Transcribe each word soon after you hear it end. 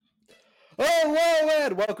Hello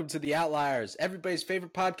and welcome to The Outliers, everybody's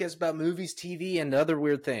favorite podcast about movies, TV, and other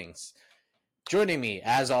weird things. Joining me,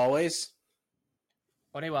 as always,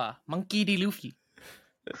 俺はモンキー D. Luffy.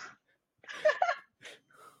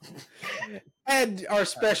 and our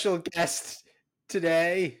special guest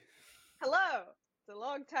today. Hello. It's a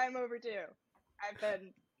long time overdue. I've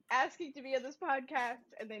been asking to be on this podcast,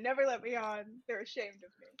 and they never let me on. They're ashamed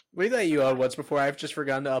of me. We let you on once before. I've just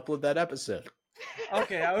forgotten to upload that episode.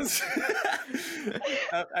 Okay, I was.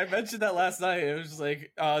 I mentioned that last night. It was just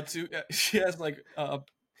like, she has like,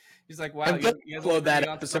 he's like, wow, I'm going you to guys upload that on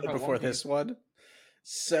to episode talk about before One Piece. this one.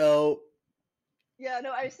 So, Yeah,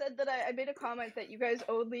 no, I said that I made a comment that you guys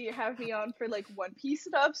only have me on for like One Piece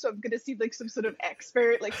stuff, so I'm gonna seem like some sort of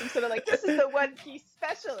expert, like some sort of like, this is the One Piece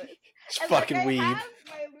specialist. it's And fucking like, I weeb. have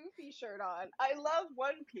my Luffy shirt on. I love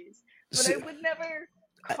One Piece, but So- I would never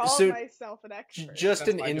call so myself an expert. Just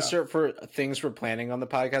That's an my job. insert for things we're planning on the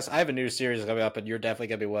podcast. I have a new series coming up, and you're definitely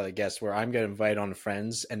going to be one of the guests where I'm going to invite on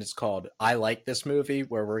friends, and it's called I Like This Movie,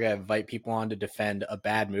 where we're going to invite people on to defend a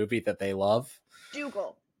bad movie that they love.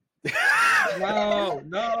 Dougal. No,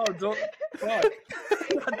 don't. Fuck.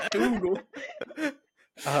 Google.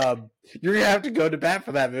 You're going to have to go to bat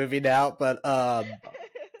for that movie now, but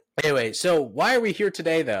anyway, so why are we here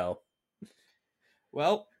today, though?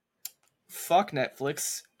 Well, fuck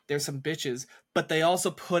Netflix. There's some bitches, but they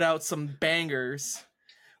also put out some bangers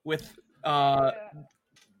with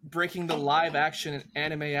breaking the live action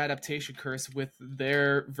anime adaptation curse with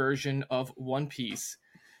their version of One Piece,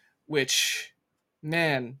 which,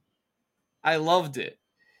 man, I loved it.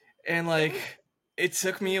 And like, it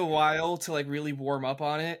took me a while to like really warm up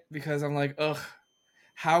on it because I'm like, ugh,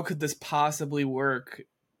 how could this possibly work?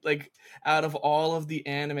 Like, out of all of the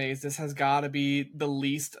animes, this has got to be the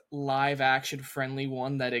least live action friendly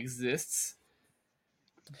one that exists.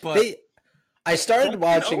 But I started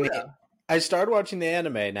watching Oda. I started watching the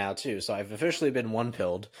anime now too, so I've officially been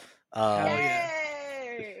one-pilled. Hell yeah.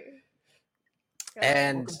 Yay!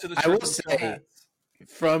 And Welcome to the I will Triple Kill say, Hats.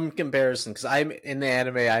 from comparison, because I'm in the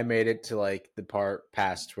anime, I made it to like the part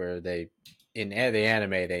past where they in the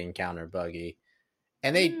anime they encounter Buggy,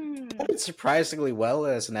 and they did it surprisingly well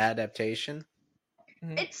as an adaptation.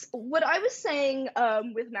 It's what I was saying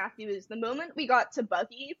with Matthew is the moment we got to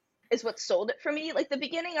Buggy is what sold it for me. Like the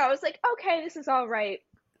beginning, I was like, okay, this is all right.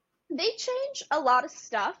 They change a lot of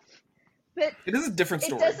stuff, but It is a different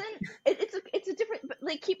story. it doesn't. It's a different. But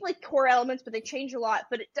they keep like core elements, but they change a lot.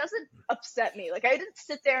 But it doesn't upset me. Like I didn't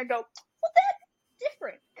sit there and go, well, that's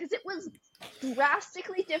different, because it was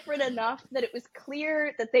drastically different enough that it was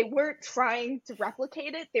clear that they weren't trying to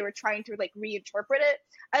replicate it. They were trying to like reinterpret it.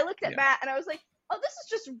 I looked at Yeah. Matt and I was like, oh, this is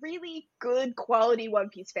just really good quality One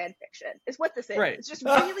Piece fan fiction, is what this is. Right. It's just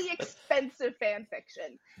really expensive fan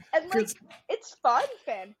fiction. And like, 'Cause- it's fun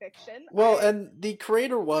fan fiction. Well, and the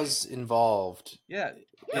creator was involved. Yeah, Yeah.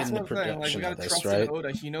 that's in the what I'm saying. Like, production we gotta of this, trust right? in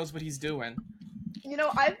Oda. He knows what he's doing. You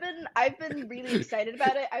know, I've been really excited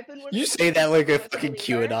about it. I've been one of You the say that like a biggest fucking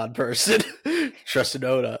believer. QAnon person. Trust in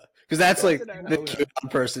Oda. Because that's like Trust in the Oda.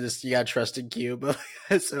 QAnon person is you got trust in Q. But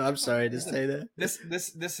so I'm sorry to say that.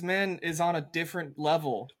 This man is on a different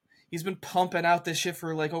level. He's been pumping out this shit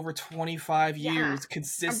for like over 25 Yeah. years,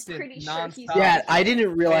 consistent, pretty sure nonstop. he's- Yeah, I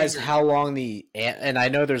didn't realize Banger. how long and I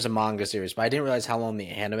know there's a manga series, but I didn't realize how long the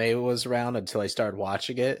anime was around until I started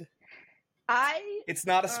watching it. It's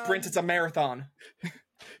not a sprint; it's a marathon.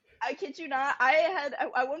 I kid you not.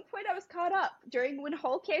 At one point I was caught up during when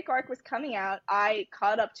Whole Cake Arc was coming out. I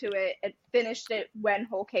caught up to it and finished it when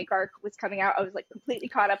Whole Cake Arc was coming out. I was like completely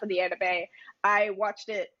caught up in the anime. I watched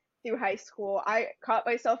it through high school. I caught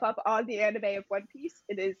myself up on the anime of One Piece.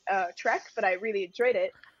 It is a trek, but I really enjoyed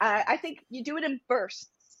it. I think you do it in bursts.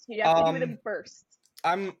 You have to do it in bursts.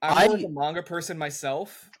 I'm more of a manga person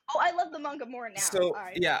myself. Oh, I love the manga more now. So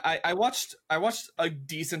yeah, I watched a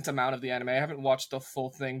decent amount of the anime. I haven't watched the full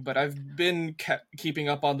thing, but I've been keeping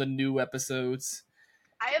up on the new episodes.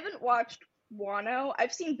 I haven't watched Wano.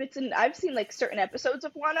 I've seen like certain episodes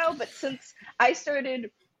of Wano, but since I started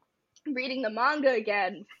reading the manga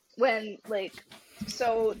again, when like,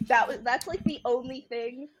 so that's like the only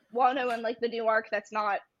thing, Wano and like the new arc that's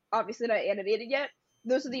not obviously not animated yet.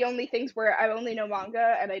 Those are the only things where I only know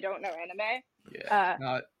manga and I don't know anime. Yeah,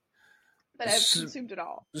 but I've consumed it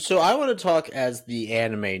all. So I want to talk as the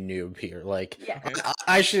anime noob here. Like, Yeah.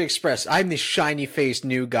 I should express, I'm the shiny-faced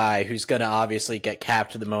new guy who's going to obviously get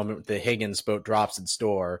capped the moment the Higgins boat drops in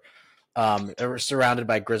store. We're surrounded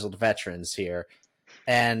by grizzled veterans here.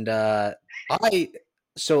 And the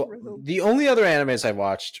only other animes I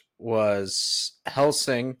watched was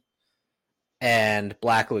Hellsing and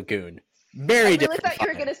Black Lagoon. Very I really different. thought you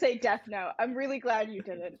were gonna say Death Note. I'm really glad you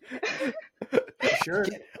didn't. Sure.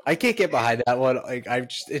 I can't get behind that one. Like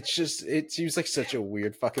it seems like such a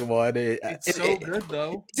weird fucking one. It's so good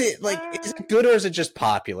though. Is it good or is it just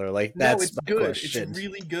popular? Like No, that's it's my good. question. It's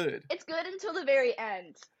really good. It's good until the very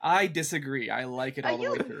end. I disagree. I like it all the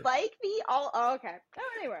You way through. like the all? Oh, okay. Oh,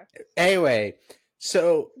 anyway. Anyway,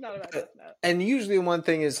 so Not about Death Note. and usually one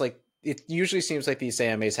thing is like it usually seems like these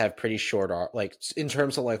animes have pretty short art, like in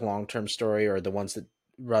terms of like long term story, or the ones that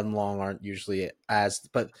run long aren't usually as.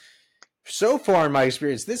 But so far in my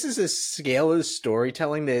experience, this is a scale of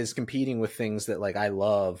storytelling that is competing with things that like I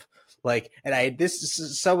love. Like, and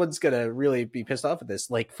someone's gonna really be pissed off at this,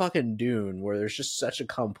 like fucking Dune, where there's just such a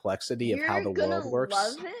complexity of how the world works.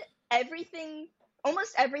 You're gonna love it.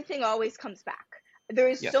 Almost everything always comes back. There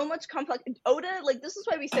is so much complex. Oda, like, this is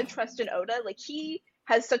why we said trust in Oda. Like, he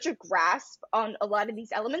has such a grasp on a lot of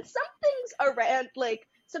these elements.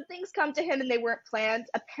 Some things come to him and they weren't planned.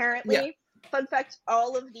 Apparently, fun fact,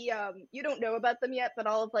 all of the, you don't know about them yet, but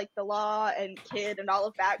all of, like, the Law and Kid and all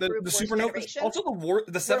of that group. The Supernovas, also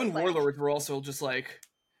the Seven Warlords were also just like.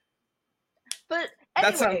 But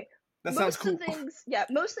anyway. That sounds cool.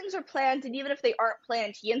 Most things are planned, and even if they aren't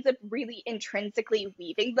planned, he ends up really intrinsically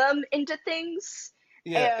weaving them into things.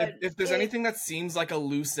 Yeah, if there's anything that seems like a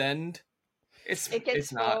loose end, it's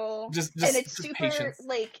not. Just and it's super patience.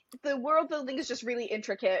 Like the world building is just really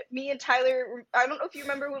intricate. Me and Tyler, I don't know if you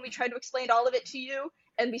remember when we tried to explain all of it to you,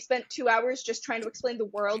 and we spent 2 hours just trying to explain the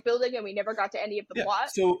world building, and we never got to any of the plot.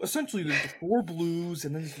 So essentially, there's the 4 blues,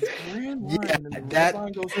 and then there's this grand line, and then the red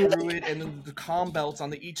line goes through it, and then the calm belts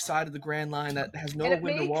on each side of the grand line that has no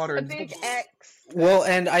wind or water. A big X. Well,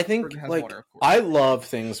 and I think like water, I love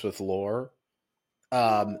things with lore.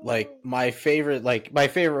 Like my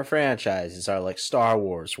favorite franchises are like Star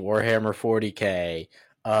Wars, Warhammer 40K.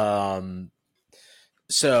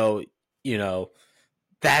 So you know.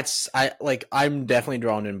 I'm definitely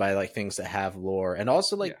drawn in by like things that have lore, and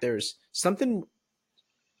also like there's something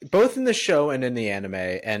both in the show and in the anime,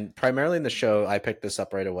 and primarily in the show I picked this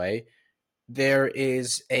up right away. There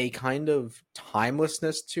is a kind of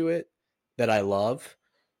timelessness to it that I love,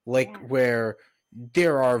 where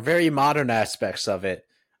there are very modern aspects of it,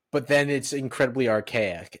 but then it's incredibly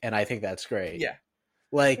archaic, and I think that's great. Yeah.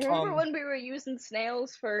 Like, remember when we were using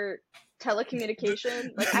snails for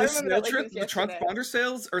telecommunication? I remember the transponder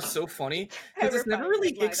snails are so funny because it's never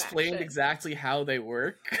really explained exactly how they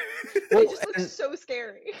work. They just look so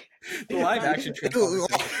scary. The live action transponder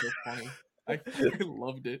snails are so funny. I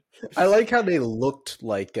loved it. I like how they looked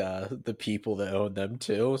like the people that owned them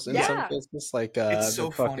too. In some cases, like it's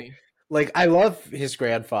so funny. Like I love his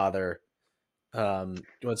grandfather.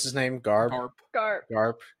 What's his name? Garp.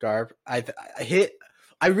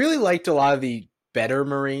 I really liked a lot of the better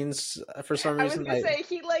Marines for some reason. I was gonna say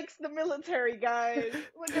he likes the military guys.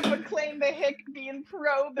 Look at Mclain the Hick being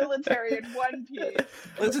pro-military in One Piece.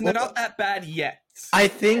 Listen, they're not that bad yet. I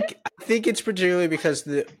think it's particularly because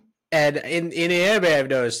in anime I've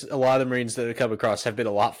noticed a lot of the Marines that have come across have been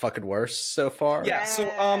a lot fucking worse so far. Yeah. So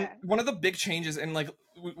one of the big changes, and like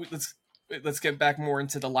let's get back more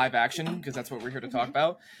into the live action because that's what we're here to talk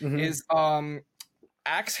about. Is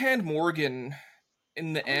Axe Hand Morgan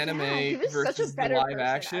in the anime versus the live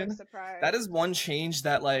action. That is one change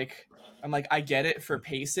that like I'm like I get it for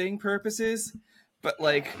pacing purposes, but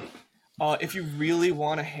like if you really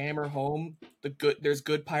want to hammer home there's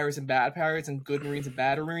good pirates and bad pirates and good Marines and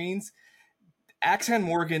bad Marines. Axe Hand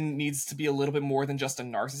Morgan needs to be a little bit more than just a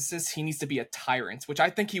narcissist. He needs to be a tyrant, which I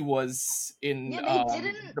think he was in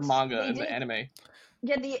the manga and the anime.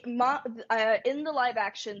 Yeah, in the live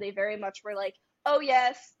action, they very much were like, oh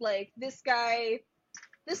yes, like this guy's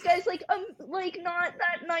like not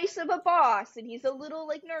that nice of a boss, and he's a little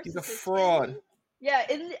like narcissist. He's a fraud.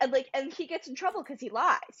 And he gets in trouble because he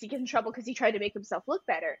lies. He gets in trouble because he tried to make himself look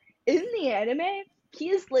better. In the anime, he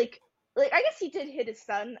is like I guess he did hit his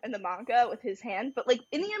son in the manga with his hand, but like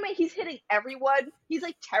in the anime, he's hitting everyone. He's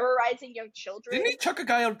like terrorizing young children. Didn't he chuck a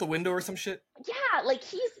guy out the window or some shit? Yeah, like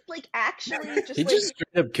he's like actually just he just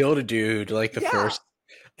straight up killed a dude like the first.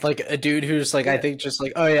 Like a dude who's like I think just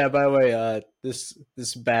like, oh yeah, by the way,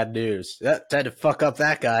 this bad news. Tried to fuck up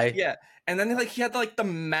that guy. Yeah. And then like he had like the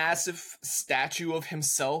massive statue of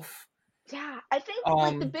himself. Yeah, I think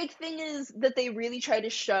like the big thing is that they really try to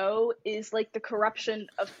show is like the corruption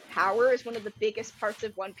of power is one of the biggest parts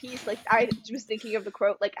of One Piece. Like I was thinking of the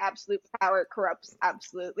quote like absolute power corrupts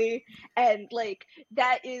absolutely, and like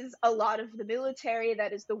that is a lot of the military,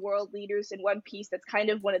 that is the world leaders in One Piece. That's kind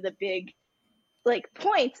of one of the big like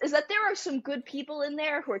points is that there are some good people in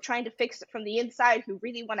there who are trying to fix it from the inside, who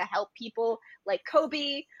really want to help people, like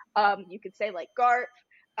Kobe. You could say like Garp.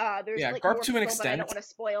 There's like Garp more to an people, but I don't extent. want to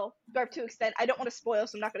spoil. Garp to an extent. I don't want to spoil,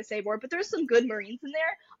 so I'm not going to say more. But there's some good Marines in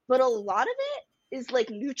there, but a lot of it is like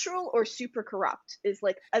neutral or super corrupt. Is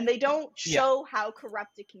like, and they don't show how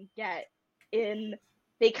corrupt it can get.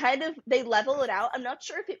 They level it out. I'm not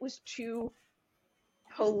sure if it was too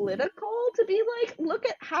political to be like, look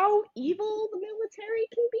at how evil the military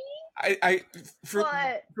can be. For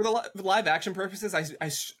the live action purposes,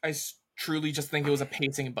 I truly just think it was a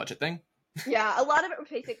pacing and budget thing. Yeah, a lot of it was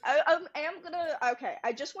pacing.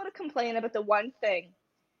 I just want to complain about the one thing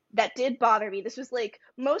that did bother me. This was like,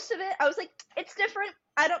 most of it, I was like, it's different.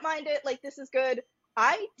 I don't mind it. Like, this is good.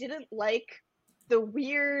 I didn't like the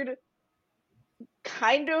weird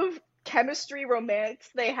kind of chemistry romance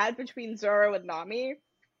they had between Zoro and Nami.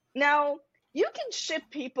 Now, you can ship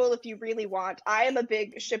people if you really want. I am a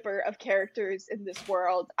big shipper of characters in this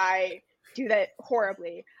world. I do that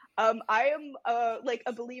horribly. I am like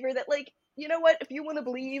a believer that, like, you know what? If you want to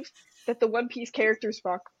believe that the One Piece characters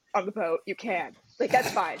fuck on the boat, you can. Like,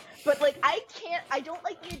 that's fine. But like, I don't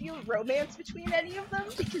like the idea of romance between any of them,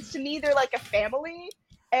 because to me they're like a family.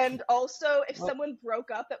 And also, if someone broke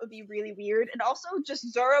up, that would be really weird. And also,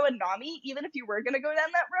 just Zoro and Nami, even if you were going to go down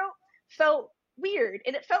that route, felt weird.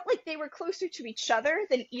 And it felt like they were closer to each other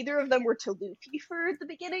than either of them were to Luffy for the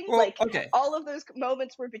beginning. Well, like, all of those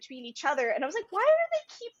moments were between each other. And I was like, why do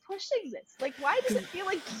they keep pushing this? Like, why does it feel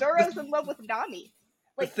like Zoro's in love with Nami?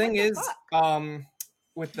 Like, the thing is,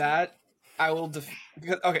 with that, I will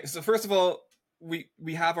okay, so first of all,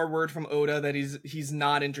 we have our word from Oda that he's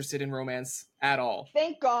not interested in romance at all.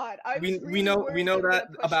 Thank God. We know that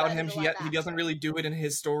about him. He doesn't really do it in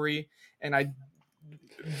his story, and I'm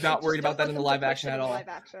not worried about that in the live action at all.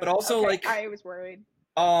 But also, okay, like, I was worried.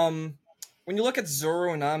 When you look at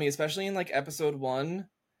Zoro and Nami, especially in like episode 1,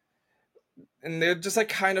 and they're just like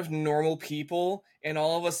kind of normal people, and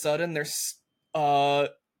all of a sudden they're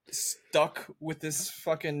stuck with this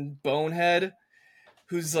fucking bonehead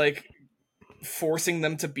who's like forcing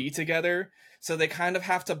them to be together, so they kind of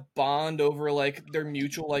have to bond over like their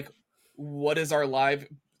mutual, like, what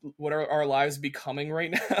are our lives becoming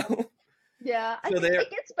right now. Yeah, I think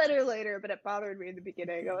it gets better later, but it bothered me in the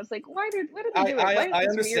beginning. I was like, what are they doing? I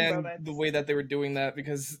understand the way that they were doing that,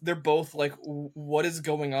 because they're both like, what is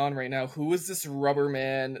going on right now? Who is this rubber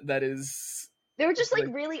man that is... They were just like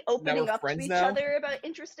really opening up to each other about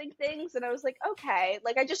interesting things, and I was like, okay.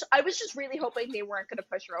 Like, I was just really hoping they weren't going to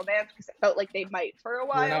push romance, because it felt like they might for a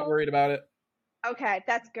while. We're not worried about it. Okay,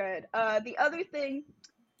 that's good. The other thing,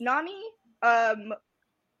 Nami,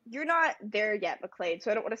 you're not there yet, Mclain, so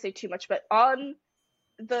I don't want to say too much, but on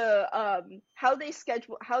the how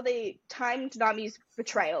they timed Nami's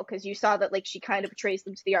betrayal, because you saw that, like, she kind of betrays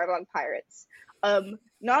them to the Arlong pirates.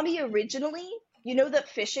 Nami originally, you know, that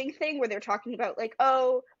fishing thing where they're talking about, like,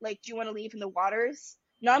 oh, like, do you want to leave in the waters?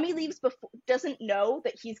 Nami leaves doesn't know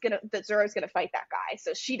that Zoro's gonna fight that guy,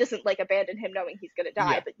 so she doesn't, like, abandon him knowing he's gonna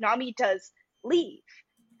die. Yeah. But Nami does leave,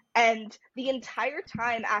 and the entire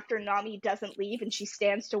time after Nami doesn't leave and she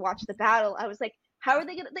stands to watch the battle, I was like, how are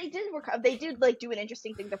they gonna? They did like do an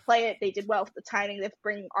interesting thing to play it. They did well with the timing. They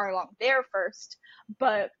bring Arlong there first,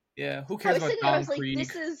 but yeah, who cares about Don Krieg?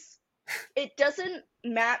 Like, it doesn't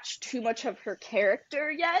match too much of her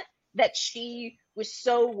character yet, that she was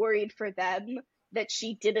so worried for them that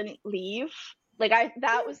she didn't leave. Like,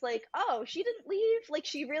 that was like, oh, she didn't leave? Like,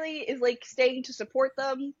 she really is, like, staying to support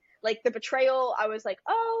them? Like, the betrayal, I was like,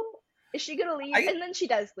 oh, is she gonna leave? And then she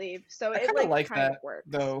does leave, so it, like kind of works.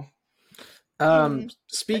 Though.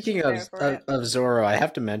 Speaking of Zoro, I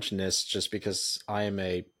have to mention this just because I'm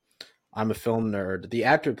a film nerd. The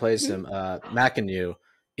actor who plays him, Mclain,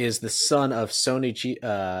 is the son of Sony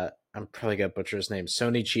I'm probably gonna butcher his name,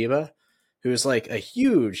 Sony Chiba, who's like a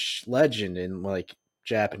huge legend in like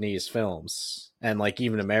Japanese films and like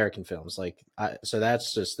even American films. Like, that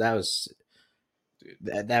was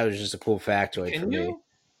just a cool factoid for me.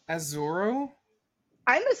 As Zoro,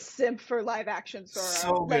 I'm a simp for live action Zoro.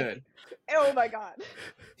 So good. Oh my god.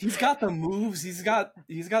 He's got the moves. He's got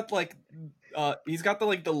like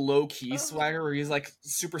the low key swagger where he's like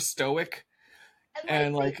super stoic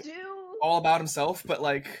and like all about himself, but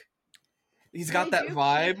like he's got that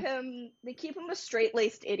vibe. They keep him a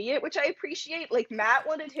straight-laced idiot, which I appreciate. Like, Matt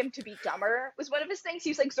wanted him to be dumber, was one of his things. He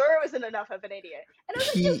was like, Zoro isn't enough of an idiot. And I was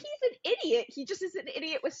like, no, he's an idiot. He just is an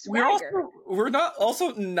idiot with swagger. We're not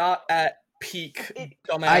at peak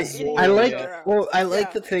dumbass. I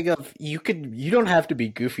like the thing of you don't have to be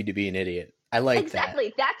goofy to be an idiot. I like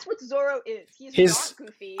exactly. that. That's what Zoro is. He's not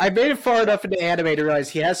goofy. I made it far enough into anime to realize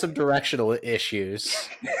he has some directional issues.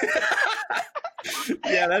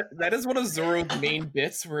 Yeah, that is one of Zoro's main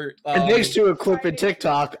bits where and thanks to a clip in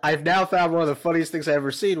TikTok, I've now found one of the funniest things I've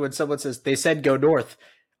ever seen when someone says, they said go north.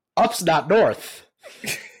 Up's not north.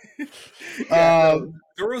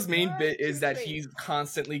 Zoro's main bit is that he's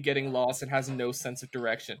constantly getting lost and has no sense of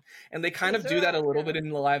direction, and they kind of do that a little bit in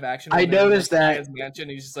the live action. I noticed that his mansion.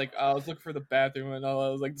 He's just like, I was looking for the bathroom, and I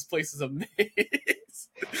was like, this place is a maze.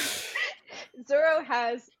 Zoro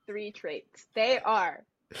has 3 traits. They are: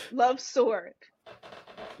 love sword,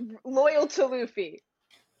 loyal to Luffy,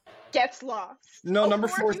 gets lost. No, number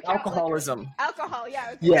 4 is alcoholism. Alcohol,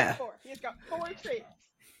 yeah. Yeah. 4. He's got 4 traits.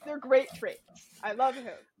 They're great traits. I love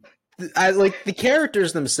him. I like the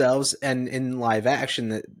characters themselves, and in live action,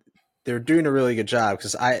 that they're doing a really good job.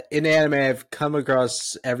 Because in anime, I've come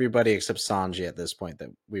across everybody except Sanji at this point that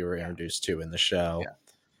we were introduced to in the show. Yeah.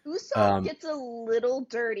 Usopp gets a little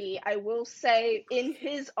dirty, I will say, in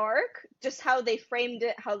his arc, just how they framed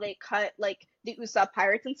it, how they cut like the Usopp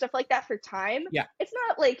pirates and stuff like that for time. Yeah. It's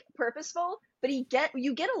not like purposeful, but you get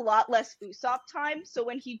a lot less Usopp time. So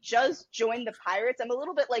when he just joined the pirates, I'm a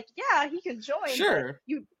little bit like, yeah, he can join. Sure.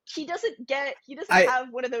 He doesn't have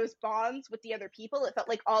one of those bonds with the other people. It felt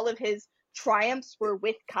like all of his triumphs were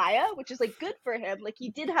with Kaya, which is like good for him. Like he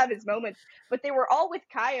did have his moments, but they were all with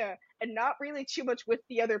Kaya and not really too much with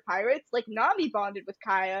the other pirates. Like Nami bonded with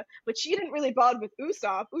Kaya, but she didn't really bond with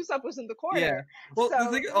Usopp. Usopp was in the corner. Yeah. Well, so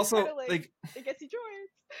the thing also like I guess he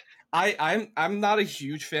joined. I'm not a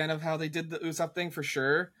huge fan of how they did the Usopp thing for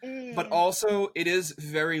sure, but also it is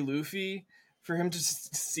very Luffy for him to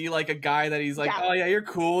see like a guy that he's like, oh yeah, you're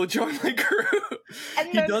cool, join my crew. And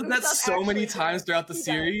he does that so many times throughout the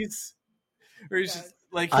series. Where he's just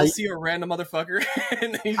like, he'll see a random motherfucker.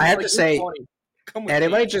 And he's I have like, to say, and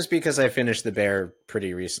it might just because I finished The Bear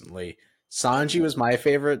pretty recently. Sanji was my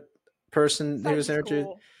favorite person who was introduced.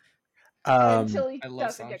 Cool. Until he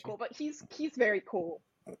doesn't get cool, but he's very cool.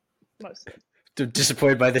 Mostly.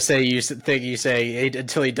 Disappointed by the thing you say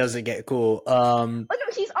until he doesn't get cool. Oh no,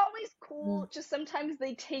 he's always cool. Just sometimes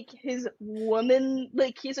they take his woman,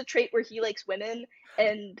 like he has a trait where he likes women,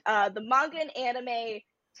 and the manga and anime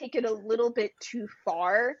take it a little bit too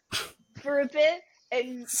far for a bit,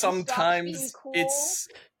 and sometimes cool, it's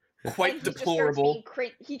quite deplorable.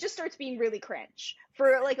 He just starts being really cringe.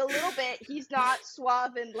 For like a little bit, he's not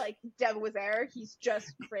suave and like debonair. He's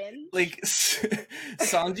just cringe. Like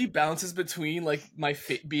Sanji bounces between like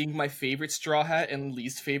being my favorite Straw Hat and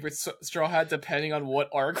least favorite Straw Hat, depending on what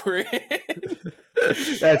arc we're in.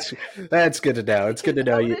 That's good to know. It's good to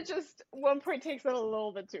know. You just one point takes it a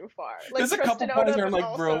little bit too far. Like, there's a couple points where I'm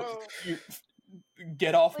like, bro,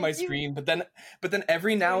 get off my screen. But then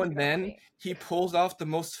every now and then he pulls off the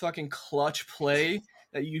most fucking clutch play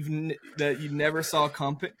that you never saw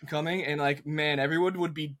coming, and like, man, everyone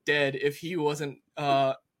would be dead if he wasn't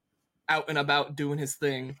out and about doing his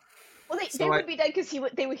thing. Well, they would be dead because he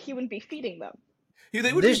wouldn't be feeding them.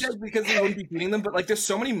 They would be dead because he wouldn't be feeding them, but like, there's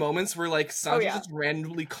so many moments where like Sanji just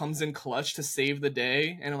randomly comes in clutch to save the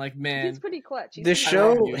day, and I'm like, man, he's pretty clutch. This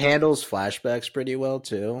show handles flashbacks pretty well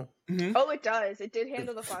too. Mm-hmm. Oh, it does. It did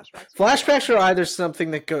handle the flashbacks. Flashbacks are either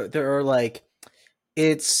something that there are like,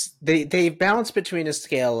 they bounce between a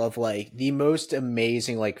scale of like the most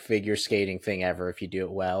amazing like figure skating thing ever if you do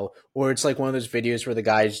it well, or it's like one of those videos where the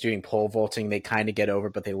guy's doing pole vaulting, they kind of get over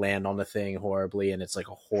but they land on the thing horribly and it's like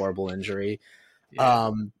a horrible injury.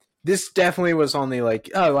 Yeah. This definitely was on the like,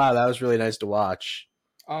 oh wow, that was really nice to watch.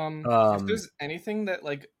 If there's anything that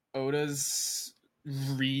like Oda's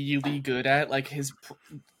really good at, like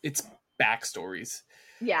it's backstories.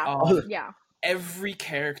 Yeah. Every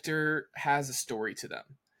character has a story to them.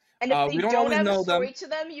 And if they don't have a story to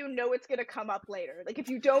them, you know it's gonna come up later. Like if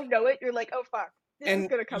you don't know it, you're like, oh fuck, this is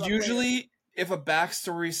gonna come up later. Usually if a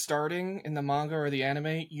backstory's starting in the manga or the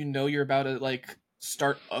anime, you know you're about to like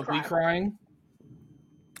start ugly crying.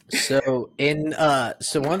 So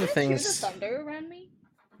one of the things. Hear the thunder around me?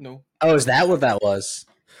 No. Oh, is that what that was?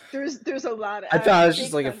 There's a lot. I thought it was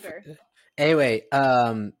just like thunder. Anyway,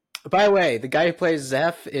 by the way, the guy who plays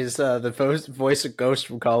Zeph is the voice of Ghost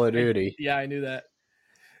from Call of Duty. Yeah, I knew that.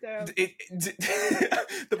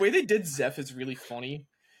 The way they did Zeph is really funny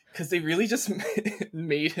because they really just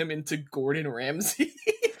made him into Gordon Ramsay,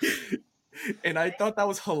 and I thought that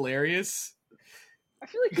was hilarious. I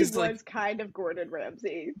feel like he was kind of Gordon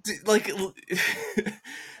Ramsay. Like,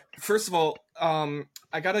 first of all,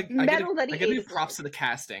 I gotta give props to the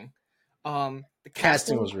casting. The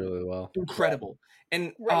casting was really well, incredible,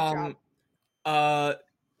 and I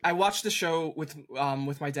watched the show with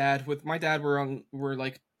my dad. With my dad, we're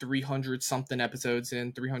like 300 something episodes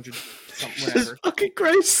in, 300 something whatever. Fucking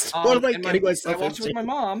Christ! What am I getting myself I watched it with my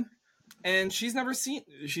mom, and she's never seen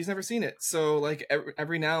it. So like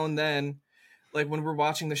every now and then, like when we're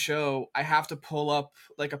watching the show, I have to pull up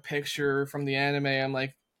like a picture from the anime. I'm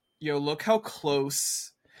like, yo, look how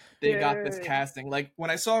close they got this casting. Like when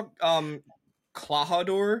I saw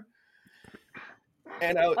Klahador,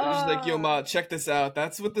 and I was like, yo, ma, check this out.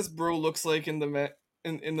 That's what this bro looks like in the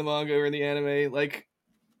in the manga or in the anime. Like,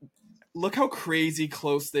 look how crazy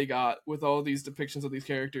close they got with all these depictions of these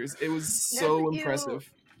characters. It was so impressive.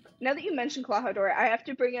 Now that you mentioned Klahador, I have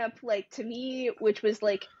to bring up, like, to me, which was,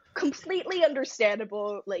 like, completely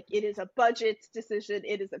understandable. Like, it is a budget decision,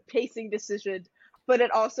 it is a pacing decision, but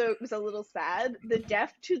it also was a little sad. The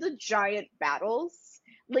death to the giant battles.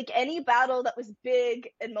 Like, any battle that was big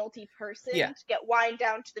and multi-person to get wind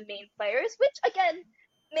down to the main players, which, again,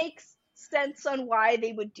 makes sense on why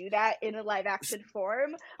they would do that in a live-action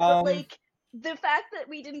form. But, like, the fact that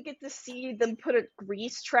we didn't get to see them put a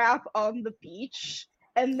grease trap on the beach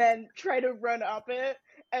and then try to run up it,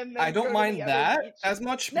 and then I don't mind that beach. as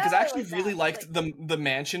much, because I actually really liked the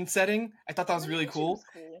mansion setting. I thought that was really cool.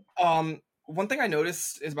 One thing I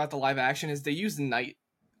noticed is about the live action is they use night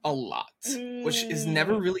a lot, which is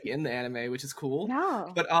never really in the anime, which is cool.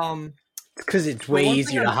 No, but because it's way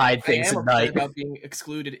easier to hide things at night. About being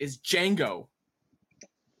excluded is Django.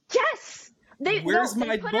 Yes, where's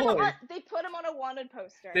my boy? They put him on a wanted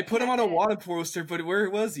poster. They put him on a wanted poster, but where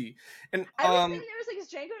was he? And I was sitting there, was like, is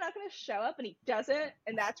Django not going to show up? And he doesn't,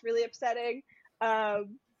 and that's really upsetting. I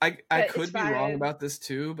could be wrong about this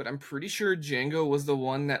too, but I'm pretty sure Django was the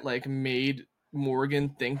one that like made Morgan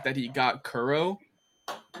think that he got Kuro.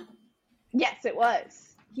 Yes, it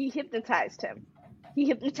was. He hypnotized him. He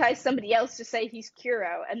hypnotized somebody else to say he's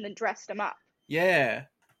Kuro and then dressed him up. Yeah.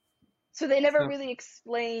 So they never really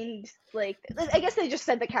explained, like, I guess they just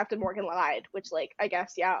said that Captain Morgan lied, which, like, I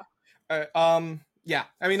guess, yeah. Yeah.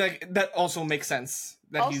 I mean, like, that also makes sense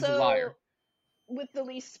that he's a liar. With the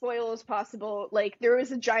least spoil as possible, like, there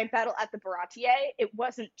was a giant battle at the Baratier. It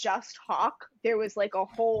wasn't just Hawk. There was, like, a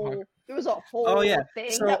whole thing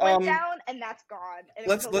that went down, and that's gone. And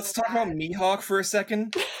let's talk about Mihawk for a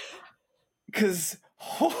second. Because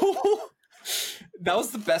that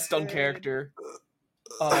was the best done character.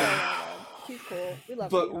 He's cool. We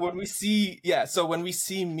love but Mihawk. when we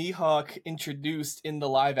see Mihawk introduced in the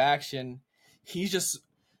live action, he's just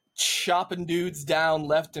chopping dudes down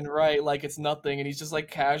left and right like it's nothing, and he's just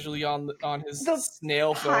like casually on his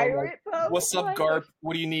snail phone. Like, what's up, Garp?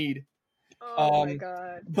 What do you need? Oh my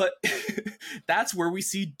god! But that's where we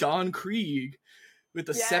see Don Krieg with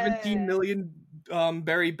the 17 million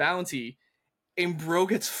berry bounty, and bro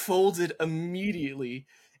gets folded immediately,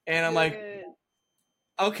 and I'm like,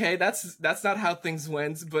 okay, that's not how things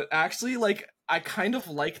went, but actually, like, I kind of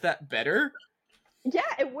like that better. Yeah,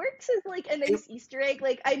 it works as like a nice Easter egg.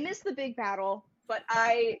 Like, I miss the big battle, but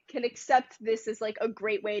I can accept this as like a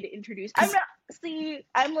great way to introduce. I'm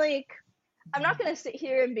not gonna sit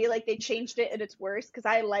here and be like they changed it and it's worse, because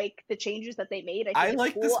I like the changes that they made. I think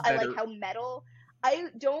like it's cool. This better. I like how metal. I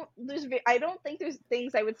don't think there's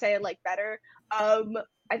things I would say I like better.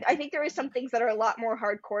 I think there is some things that are a lot more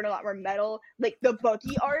hardcore and a lot more metal. Like the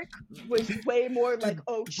Buggy arc was way more like,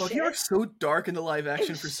 oh shit. Buggy arc's so dark in the live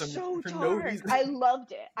action for no reason. I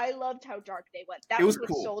loved it. I loved how dark they went. That it was what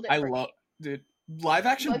cool. Sold it Dude, live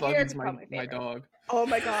action Buggy's my dog. Oh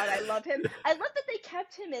my god, I love him. I love that they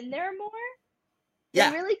kept him in there more. Yeah.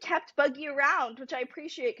 They really kept Buggy around, which I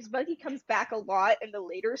appreciate, because Buggy comes back a lot in the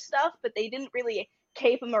later stuff, but they didn't really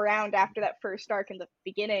keep him around after that first arc in the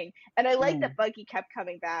beginning. And I like that Buggy kept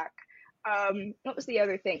coming back. What was the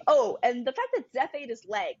other thing? Oh, and the fact that Zeph ate his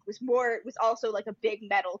leg was also like a big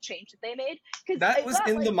metal change that they made. That was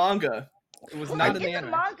in the manga. It was not in the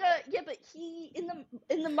anime. Manga. Yeah, but he in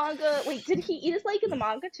the manga. Wait, did he eat his leg in the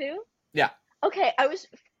manga too? Yeah. Okay, I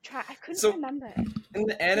couldn't remember. In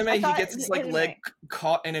the anime, he gets his leg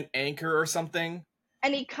caught in an anchor or something,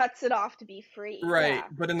 and he cuts it off to be free. Right, yeah.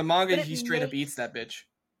 But in the manga, he straight up eats that bitch.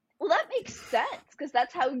 Well, that makes sense, because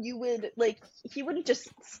that's how you would, like, he wouldn't just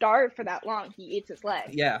starve for that long. He eats his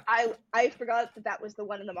leg. Yeah. I forgot that was the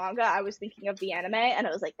one in the manga. I was thinking of the anime, and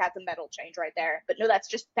I was like, that's a metal change right there. But no, that's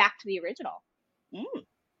just back to the original.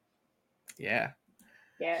 Yeah.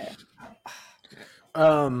 Yeah.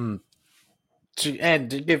 To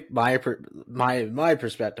give my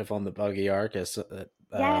perspective on the Buggy arc is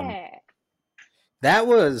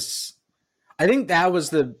I think that was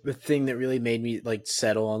the thing that really made me like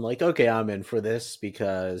settle on like, okay, I'm in for this,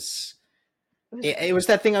 because it was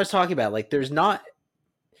that thing I was talking about. Like, there's not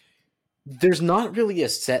really a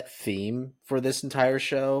set theme for this entire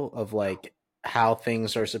show of like how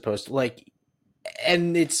things are supposed to, like,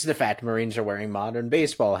 and it's the fact Marines are wearing modern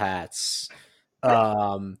baseball hats.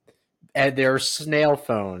 and there are snail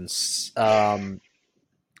phones.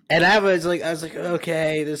 And I was like,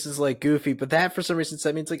 okay, this is like goofy, but that for some reason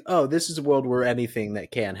that means like, oh, this is a world where anything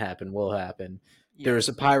that can happen will happen. Yeah. There's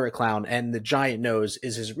a pirate clown, and the giant nose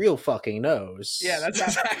is his real fucking nose. Yeah, that's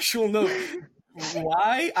his actual nose.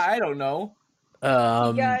 Why? I don't know. He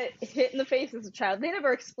got hit in the face as a child. They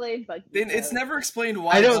never explained, but it's never explained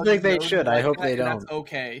why. I don't think they should. I hope they don't. That's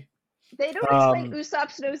okay. They don't explain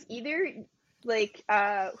Usopp's nose either. Like,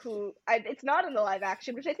 it's not in the live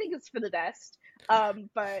action, which I think is for the best.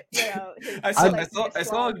 But you know, I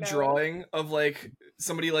saw a drawing of like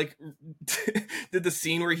somebody like did the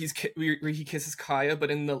scene where he kisses Kaya, but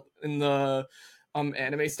in the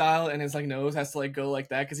anime style, and his like nose has to like go like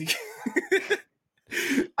that because he.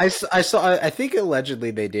 I saw. I think allegedly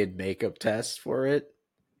they did makeup tests for it.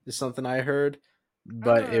 Is something I heard,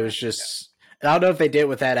 but it was just. I don't know if they did it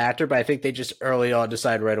with that actor, but I think they just early on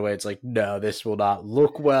decided right away. It's like, no, this will not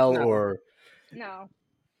look well, or no.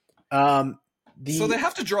 So they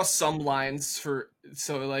have to draw some lines for.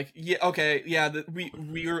 So like, yeah, okay, yeah,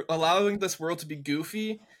 we are allowing this world to be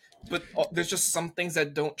goofy, but there's just some things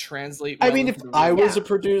that don't translate. Well, I mean, if I was a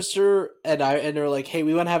producer and they're like, hey,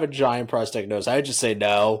 we want to have a giant prosthetic nose, I would just say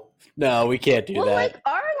no, we can't do that. Well, like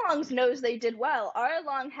Arlong's nose, they did well.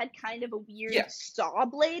 Arlong had kind of a weird saw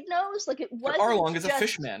blade nose, like it wasn't. Arlong is a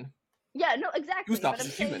fishman. Yeah, no, exactly. But I'm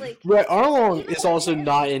saying, like, right, Arlong is also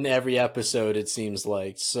not in every episode. It seems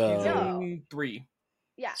like so. No. 3.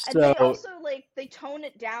 Yeah, and they also like they tone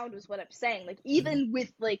it down, is what I'm saying. Like even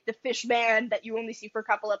with like the fish man that you only see for a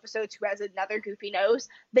couple episodes, who has another goofy nose,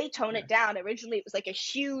 they tone it down. Originally, it was like a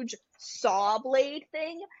huge saw blade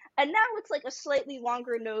thing, and now it's like a slightly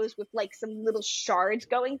longer nose with like some little shards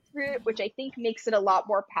going through it, which I think makes it a lot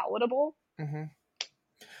more palatable. Mm-hmm.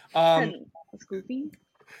 And it's goofy.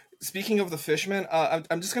 Speaking of the Fishman,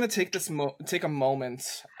 I'm just gonna take a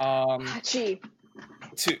moment to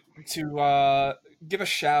give a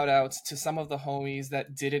shout out to some of the homies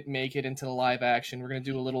that didn't make it into the live action. We're gonna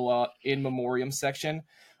do a little in memoriam section.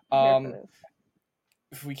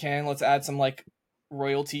 If we can, let's add some like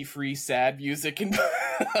royalty free sad music in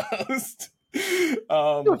post.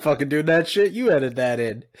 You're fucking doing that shit. You edit that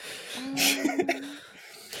in.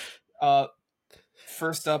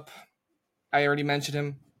 First up, I already mentioned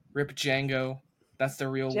him. Rip Django. That's the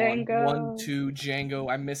real Django. 1, 2,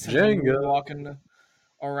 Django. I miss him walking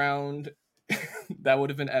around. That would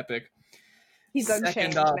have been epic. He's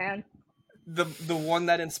unchanged, man. The one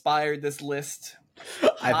that inspired this list.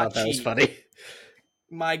 I thought that was funny.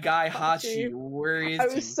 My guy Hachi. Where is he?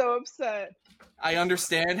 I was so upset. I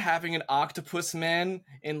understand having an octopus man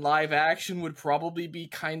in live action would probably be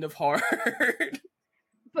kind of hard.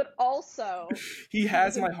 But also, he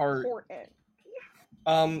has my heart.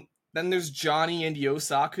 Then there's Johnny and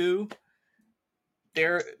Yosaku.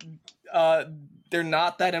 They're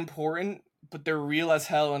not that important, but they're real as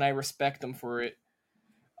hell, and I respect them for it.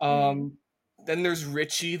 Then there's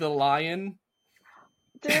Richie the lion.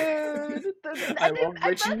 Dude, I love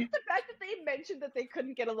Richie. The fact that they mentioned that they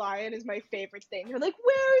couldn't get a lion is my favorite thing. They're like,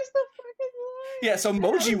 "Where is the fucking lion?" Yeah, so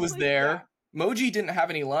Moji was there. Yeah. Moji didn't have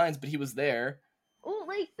any lines, but he was there. Well,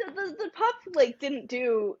 like the pup like didn't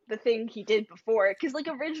do the thing he did before, because like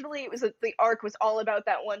originally it was the arc was all about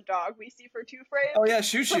that one dog we see for 2 frames. Oh yeah,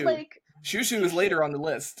 Shushu. Like, Shushu is later on the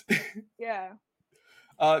list. Yeah.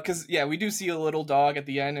 Because we do see a little dog at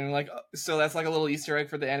the end, and like, so that's like a little Easter egg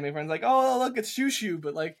for the anime friends. Like, oh look, it's Shushu,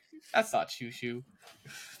 but like that's not Shushu.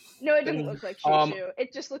 No, it didn't look like Shushu.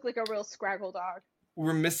 It just looked like a real Scraggle dog.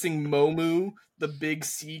 We're missing Momu, the big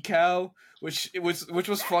sea cow, which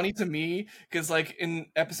was funny to me because like in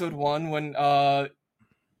episode 1 when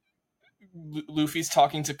Luffy's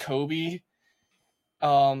talking to Kobe,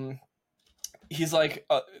 he's like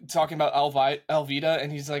talking about Alvida,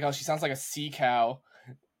 and he's like, oh, she sounds like a sea cow,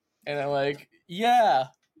 and I'm like, yeah,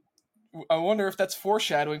 I wonder if that's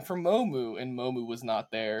foreshadowing for Momu, and Momu was not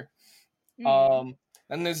there. Then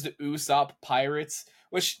there's the Usopp pirates,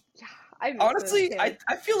 which. Honestly, I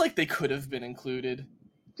feel like they could have been included.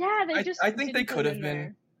 Yeah, I think they could have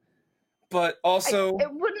been. But also... it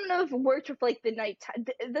wouldn't have worked with, like, the nighttime.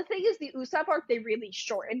 The thing is, the Usopp arc, they really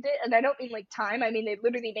shortened it. And I don't mean, like, time. I mean, they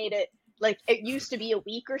literally made it, like, it used to be a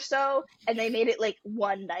week or so. And they made it, like,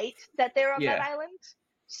 one night that they're on that island.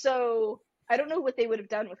 So, I don't know what they would have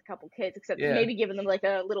done with a couple kids, except maybe given them, like,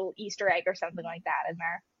 a little Easter egg or something like that in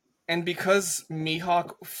there. And because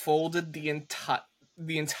Mihawk folded the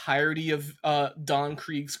entirety of Don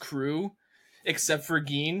Krieg's crew, except for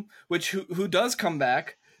Geen, who does come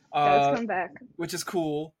back. Which is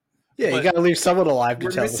cool. Yeah, you gotta leave someone alive to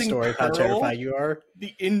tell the story of how Pearl, terrified you are.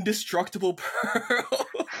 The indestructible Pearl.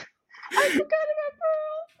 I forgot about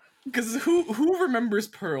Pearl. Because who remembers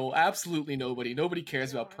Pearl? Absolutely nobody. Nobody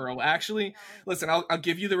cares about Pearl. Actually, listen, I'll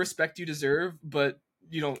give you the respect you deserve, but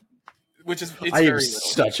you don't. Which is it's I am very little.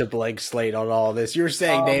 such a blank slate on all this. You were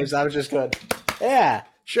saying Um, names, I was just going, yeah,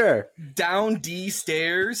 sure. Down D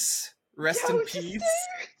stairs. Rest in Down peace.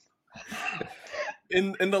 stairs.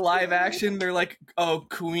 In the live action, they're like, oh,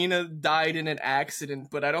 Kuina died in an accident,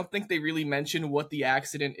 but I don't think they really mention what the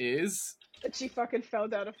accident is. But she fucking fell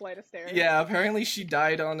down a flight of stairs. Yeah, apparently she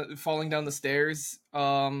died on falling down the stairs.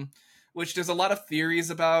 Which there's a lot of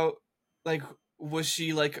theories about, like, was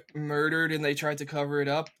she like murdered and they tried to cover it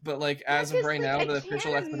up? But like as of right now, the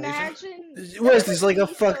official explanation. What is this, like a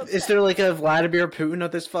fuck? Is there like a Vladimir Putin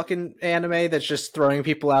of this fucking anime that's just throwing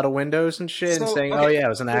people out of windows and shit and saying, "Oh yeah, it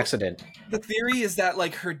was an accident"? The theory is that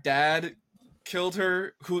like her dad killed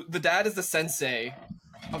her. Who the dad is the sensei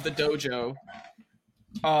of the dojo.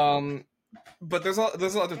 But there's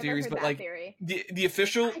other theories. But like the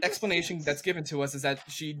official explanation that's given to us is that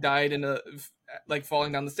she died in a like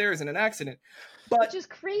falling down the stairs in an accident. But which is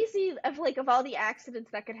crazy of all the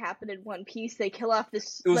accidents that could happen in One Piece, they kill off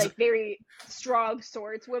this like very strong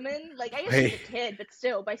swordswoman. Like I guess she's a kid, but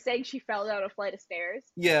still, by saying she fell down a flight of stairs.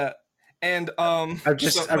 Yeah, and I'm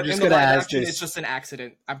just gonna ask this. It's just an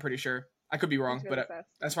accident. I'm pretty sure. I could be wrong, but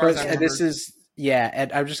as far as I remember,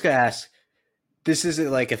 and I'm just gonna ask. This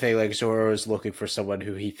isn't like a thing like Zoro is looking for someone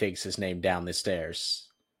who he thinks is named down the stairs.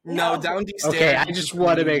 No, down the stairs. Okay, I just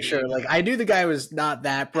want to make sure. Like, I knew the guy was not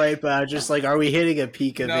that bright, but I was just like, are we hitting a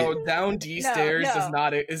peak of it? No, down D stairs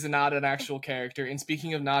is not an actual character. And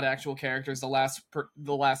speaking of not actual characters, the last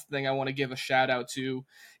thing I want to give a shout out to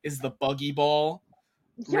is the buggy ball.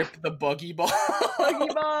 Yeah. Rip the buggy ball.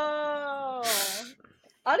 Buggy ball.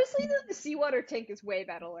 Honestly, the seawater tank is way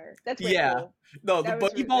better. That's way cool. No, the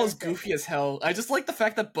buggy ball is goofy as hell. I just like the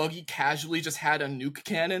fact that Buggy casually just had a nuke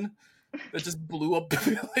cannon that just blew up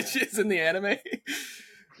villages in the anime.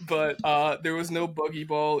 But there was no buggy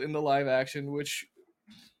ball in the live action, which,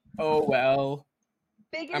 oh well.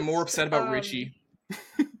 I'm more upset about Richie.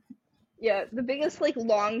 Yeah, the biggest like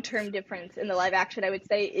long-term difference in the live action, I would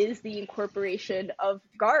say, is the incorporation of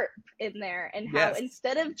Garp in there, and how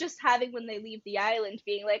instead of just having when they leave the island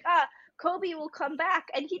being like, Kobe will come back,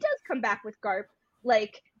 and he does come back with Garp,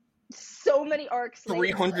 like so many arcs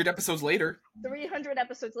 300 episodes later. 300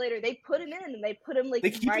 episodes later, they put him in, and they put him like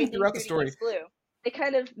they keep him throughout the story. They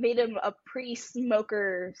kind of made him a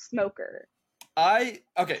pre-smoker.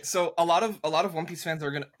 So a lot of One Piece fans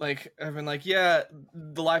are gonna have been like, yeah,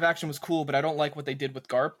 the live action was cool, but I don't like what they did with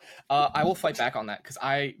Garp. I will fight back on that because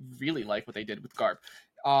I really like what they did with Garp.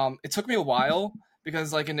 It took me a while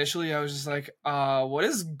because like initially I was just like, what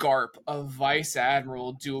is Garp, a vice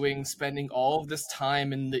admiral, doing spending all of this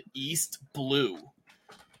time in the East Blue?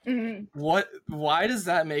 Mm-hmm. Why does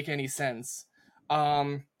that make any sense?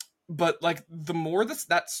 But like the more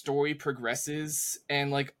that story progresses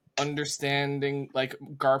and like understanding like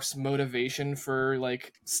Garp's motivation for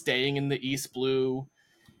like staying in the East Blue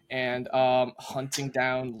and hunting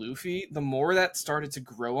down Luffy, the more that started to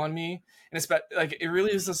grow on me. And like it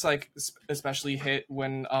really is just like especially hit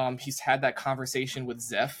when he's had that conversation with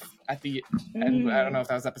Zeph at the end. I don't know if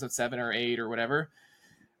that was episode 7 or 8 or whatever,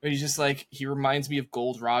 but he's just like, he reminds me of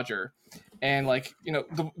Gold Roger. And like, you know,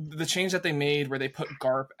 the change that they made where they put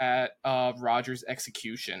Garp at Roger's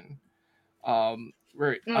execution,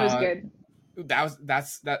 where that was good.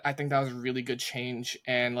 I think that was a really good change.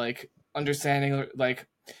 And like understanding like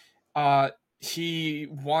he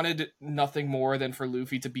wanted nothing more than for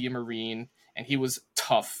Luffy to be a Marine, and he was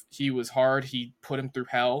tough, he was hard, he put him through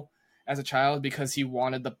hell as a child because he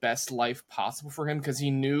wanted the best life possible for him, because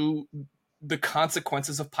he knew the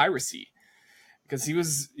consequences of piracy, because he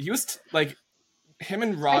was like, him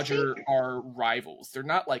and Roger are rivals. They're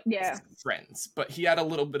not like friends, but he had a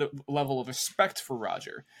little bit of level of respect for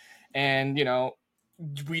Roger. And, you know,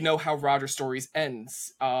 we know how Roger's stories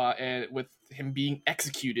ends and with him being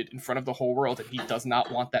executed in front of the whole world, and he does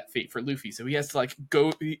not want that fate for Luffy. So he has to like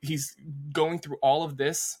he's going through all of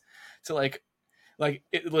this to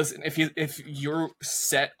listen, if you're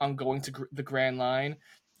set on going to the Grand Line,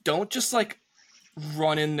 don't just like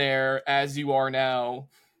run in there as you are now,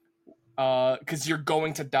 because you're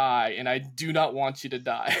going to die, and I do not want you to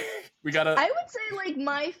die. I would say like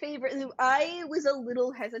my favorite, I was a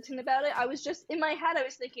little hesitant about it. I was just in my head, I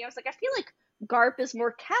was thinking, I was like, I feel like Garp is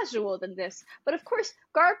more casual than this, but of course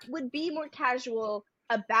Garp would be more casual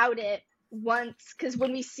about it once, because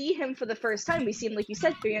when we see him for the first time, we see him, like you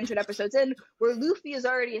said, 300 episodes in, where Luffy has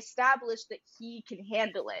already established that he can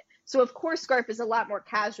handle it. So of course Garp is a lot more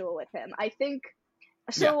casual with him. I think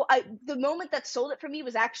So the moment that sold it for me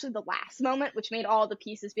was actually the last moment, which made all the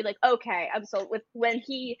pieces be like, okay, I'm sold. With when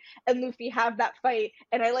he and Luffy have that fight,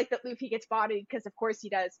 and I like that Luffy gets bodied because of course he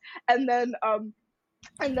does, and then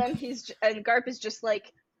Garp is just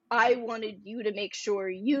like, I wanted you to make sure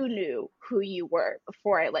you knew who you were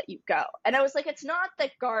before I let you go. And I was like, it's not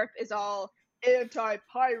that Garp is all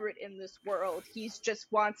anti-pirate in this world. He's just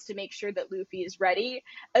wants to make sure that Luffy is ready.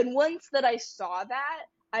 And once that I saw that,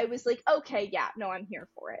 I was like, okay, yeah, no, I'm here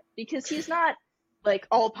for it. Because he's not like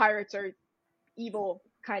all pirates are evil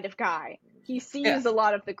kind of guy. He sees a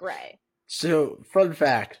lot of the gray. So, fun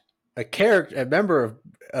fact: a member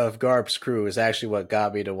of Garp's crew is actually what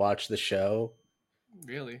got me to watch the show.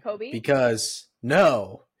 Really? Kobe? Because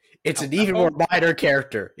no, it's an even more minor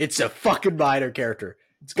character. It's a fucking minor character.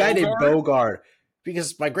 It's a guy named Bogart.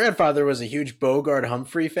 Because my grandfather was a huge Bogart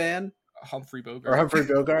Humphrey fan. Humphrey Bogart. Or Humphrey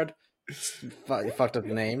Bogart. Fucked up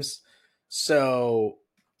the names. So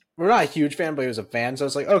we're not a huge fan, but he was a fan. So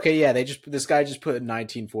it's like, okay, yeah, this guy just put a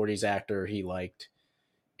 1940s actor he liked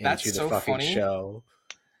into the fucking show.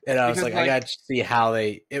 And I was like, I got to see how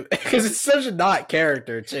because it's such a not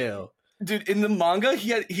character too. Dude, in the manga,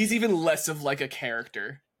 he's even less of like a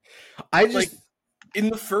character. In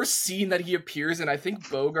the first scene that he appears in, I think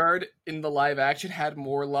Bogart in the live action had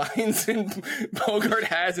more lines than Bogart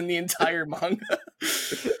has in the entire manga.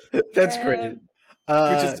 That's great.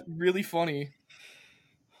 Which is really funny.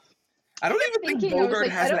 I don't even think Bogart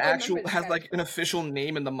has an official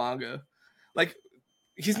name in the manga. Like,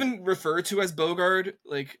 he's been referred to as Bogart,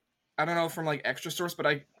 like, I don't know, from like extra source,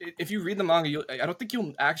 but if you read the manga, I don't think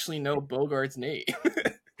you'll actually know Bogart's name.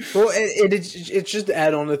 Well, it's just to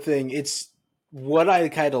add on the thing. It's what I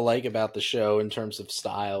kind of like about the show in terms of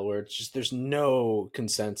style, where it's just there's no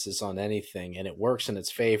consensus on anything, and it works in its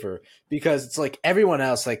favor because it's like everyone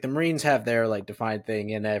else, like the Marines have their like defined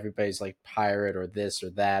thing, and everybody's like pirate or this or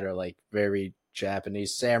that or like very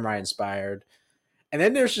Japanese samurai inspired. And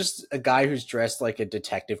then there's just a guy who's dressed like a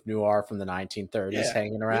detective noir from the 1930s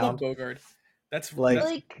hanging around. I love Bogart. That's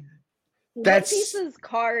One Piece's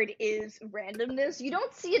card is randomness. You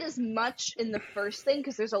don't see it as much in the first thing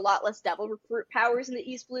because there's a lot less devil recruit powers in the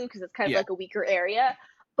East Blue because it's kind of like a weaker area.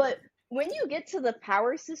 But when you get to the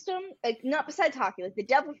power system, like not besides hockey, like the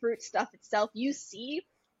devil fruit stuff itself, you see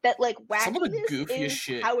that like wackiness is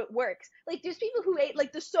shit. How it works. Like there's people who ate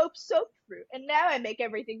like the soap fruit, and now I make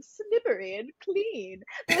everything slippery and clean.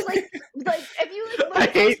 There's like if you like look I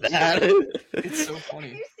hate that. It's so funny.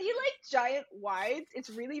 If you see like giant wides, it's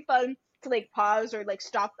really fun to like pause or like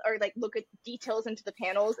stop or like look at details into the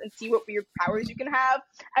panels and see what weird powers you can have.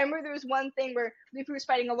 I remember there was one thing where Luffy was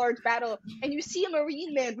fighting a large battle and you see a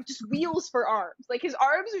marine man with just wheels for arms. Like his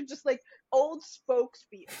arms are just like old spokes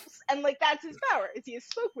wheels, and like that's his power, is he has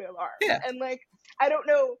spoke wheel arms. And like I don't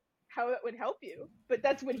know how it would help you, but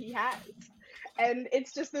that's what he has. And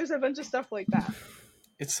it's just there's a bunch of stuff like that.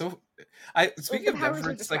 It's so. Speaking of devil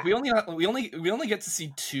fruits, like we only get to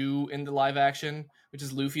see 2 in the live action, which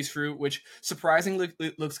is Luffy's fruit, which surprisingly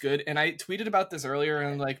looks good. And I tweeted about this earlier,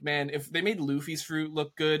 and I'm like, man, if they made Luffy's fruit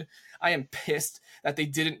look good, I am pissed that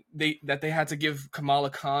they had to give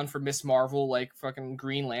Kamala Khan for Miss Marvel like fucking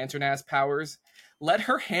Green Lantern ass powers. Let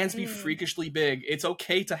her hands be freakishly big. It's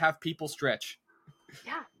okay to have people stretch.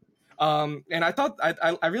 Yeah. And I thought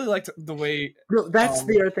I really liked the way. No, that's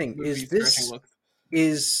the other thing.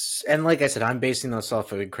 And like I said, I'm basing this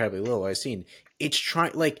off of incredibly little I've seen. It's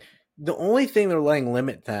trying like the only thing they're letting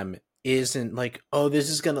limit them isn't like, oh, this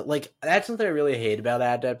is gonna like that's something I really hate about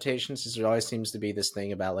adaptations. Is there always seems to be this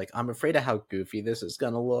thing about like I'm afraid of how goofy this is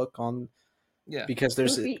gonna look on. Yeah, because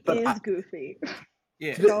there's goofy.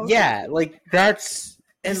 Yeah, like that's.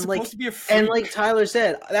 And like, and like Tyler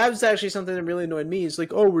said, that was actually something that really annoyed me. Is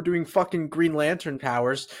like, oh, we're doing fucking Green Lantern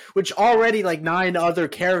powers, which already like 9 other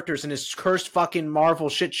characters in this cursed fucking Marvel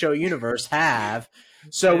shit show universe have.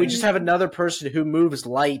 So we just have another person who moves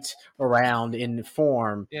light around in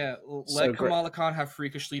form. Yeah, let Kamala Khan have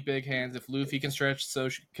freakishly big hands. If Luffy can stretch, so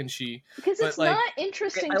can she. Because it's not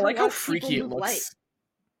interesting. I like how freaky it looks. Light.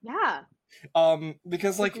 Yeah.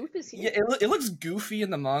 Because like it looks goofy in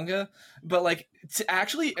the manga, but like to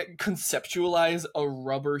actually conceptualize a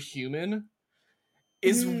rubber human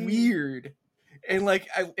is weird, and like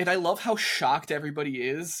I love how shocked everybody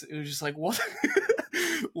is. It was just like, what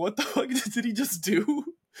what the fuck did he just do?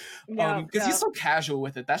 Because he's so casual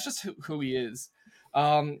with it. That's just who he is.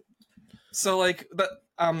 So like, but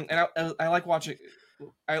and I like watching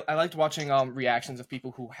I liked watching reactions of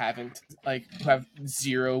people who haven't who have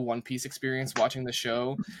zero One Piece experience watching the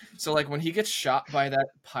show. So like when he gets shot by that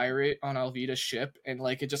pirate on Alvida's ship and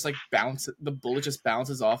like it just like bounces, the bullet just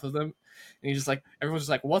bounces off of them, and he's just like, everyone's just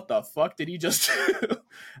like, what the fuck did he just do?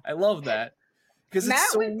 I love that because Matt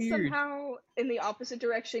it's so went weird. somehow in the opposite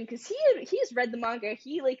direction because he's read the manga.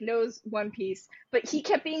 He like knows One Piece, but he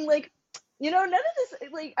kept being like, none of this.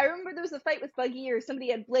 Like I remember there was a fight with Buggy or somebody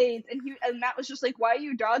had blades, and Matt was just like, "Why are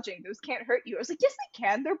you dodging? Those can't hurt you." I was like, "Yes, they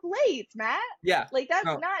can. They're blades, Matt. Yeah, like that's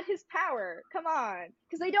not his power. Come on."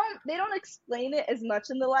 Because they don't explain it as much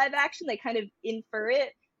in the live action. They kind of infer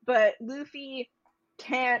it, but Luffy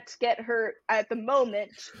can't get hurt at the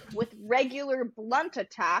moment with regular blunt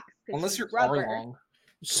attacks unless you're rubber. Arlong.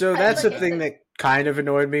 So that's the thing that kind of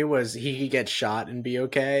annoyed me was he could get shot and be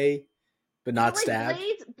okay, but not stabbed.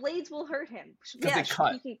 Blades will hurt him because they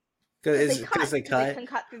cut. Because they cut. They can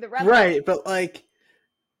cut through the rubber. Right, but like.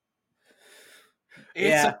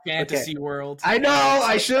 It's a fantasy world. I know.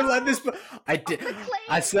 I should let this. I did.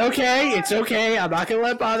 It's okay. It's okay. I'm not gonna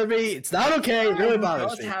let it bother me. It's not okay. It really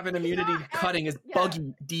bothers me. Have an immunity to cutting is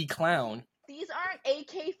Buggy D Clown. These aren't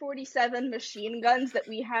AK-47 machine guns that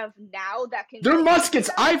we have now that can. They're muskets.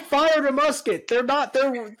 I fired a musket. They're not.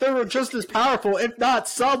 They're just as powerful, if not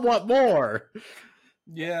somewhat more.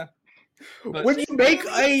 Yeah. But when you make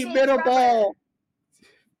a metal ball.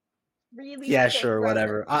 Really sure, rubber.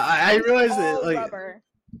 Whatever. I realize that like rubber.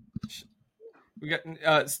 We got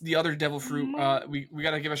the other devil fruit. We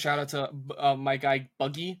got to give a shout out to my guy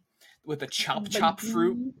Buggy with the chop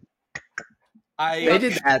fruit. They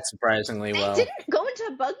did that surprisingly well. They didn't go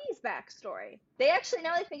into Buggy's backstory. They actually,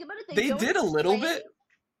 now that I think about it, they did a little bit.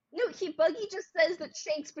 No, Buggy just says that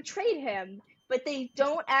Shanks betrayed him, but they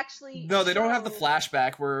don't actually. No, they don't have the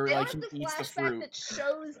flashback where they like don't he have the eats the flashback fruit. that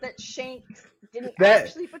shows that Shanks didn't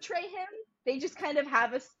actually betray him. They just kind of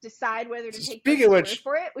have us decide whether to take the word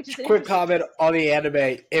for it, which is an quick comment on the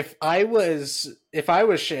anime. If I was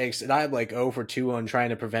Shanks and I'm like 0 for 2 on trying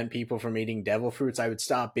to prevent people from eating devil fruits, I would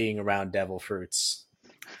stop being around devil fruits.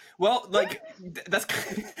 Well, like that's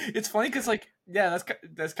it's funny because like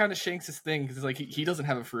that's kind of Shanks' thing because like he doesn't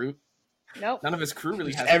have a fruit. Nope. None of his crew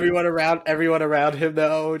really has. Everyone around him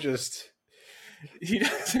though just. He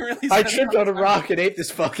doesn't really. I tripped on a rock and ate this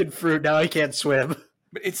fucking fruit. Now I can't swim.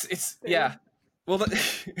 But it's yeah. Well,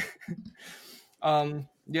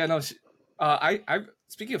 I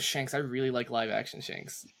speaking of Shanks, I really like live action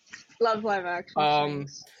Shanks. Love live action.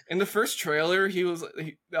 Shanks. In the first trailer,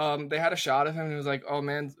 they had a shot of him and he was like, "Oh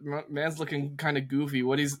man's looking kind of goofy.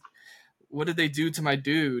 What did they do to my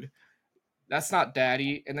dude? That's not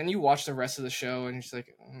daddy." And then you watch the rest of the show and you're just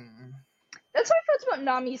like, That's how I felt about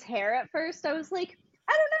Nami's hair at first. I was like,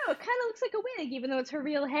 I don't know, it kind of looks like a wig, even though it's her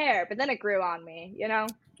real hair. But then it grew on me,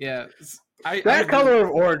 Yeah. That color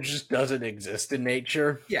of orange just doesn't exist in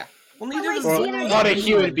nature. Yeah. Well, neither does not a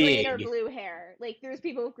human being. Green or blue hair. Like, there's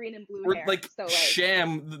people with green and blue hair. Like, so, like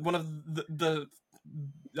Sham, one of the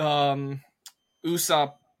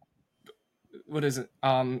Usopp. What is it?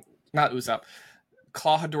 Not Usopp.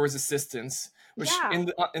 Clawhador's assistants. Which in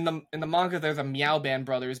the manga they're the Meow Band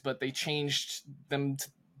brothers, but they changed them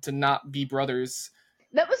to not be brothers.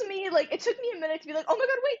 That was me. Like, it took me a minute to be like, "Oh my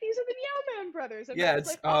god, wait, these are the Meow Band brothers." And yeah,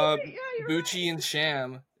 it's like, Bucci and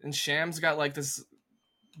Sham, and Sham's got like this.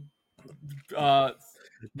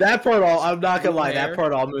 That part I'm not gonna lie. That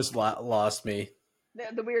part almost lost me.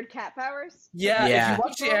 The weird cat powers. Yeah. If you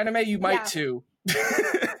watch the anime, you might too.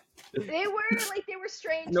 They were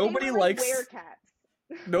strange. Nobody likes werecats.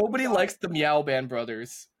 Nobody likes the Meow Band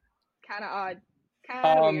brothers. Kind of odd. Kind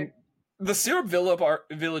of weird. The Syrup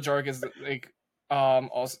Village arc is like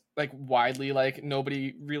also like widely like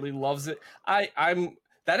nobody really loves it.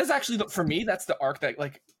 That is actually for me that's the arc that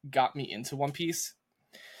like got me into One Piece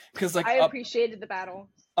because like I appreciated the battle.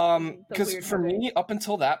 Because for me up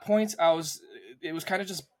until that point it was kind of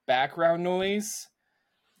just background noise.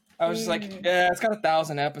 I was just like, yeah, it's got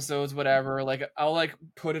 1,000 episodes, whatever. Like, I'll like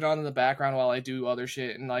put it on in the background while I do other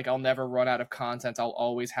shit, and like I'll never run out of content. I'll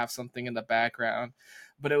always have something in the background.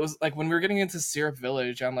 But it was like when we were getting into Syrup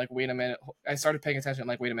Village, I'm like, wait a minute. I started paying attention. I'm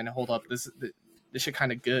like, wait a minute, hold up, this shit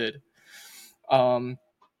kind of good. But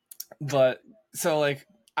so like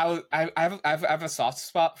I have a soft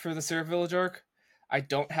spot for the Syrup Village arc. I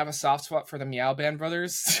don't have a soft spot for the Meow Band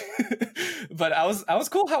brothers, but I was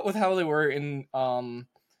cool with how they were in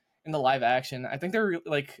the live action. I think they're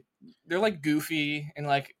like goofy and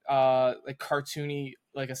like cartoony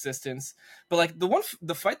like assistants, but like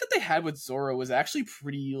the fight that they had with Zoro was actually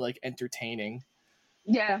pretty like entertaining.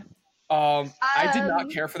 Yeah. I did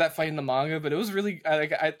not care for that fight in the manga, but it was really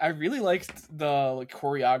I really liked the like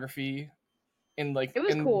choreography in like It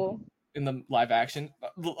was cool. in the live action.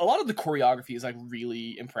 A lot of the choreography is like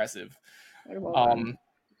really impressive.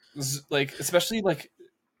 Like especially like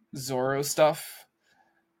Zoro stuff,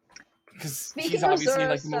 because he's Speaking of obviously Zoro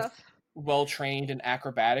like the most stuff, well trained and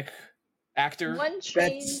acrobatic actor. one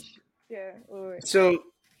change. Yeah. So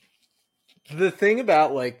the thing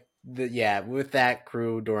about like with that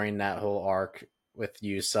crew during that whole arc with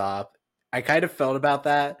Usopp, I kind of felt about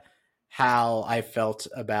that how I felt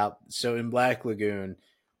about in Black Lagoon,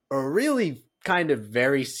 a really kind of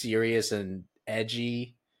very serious and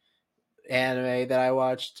edgy anime that I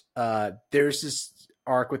watched. There's this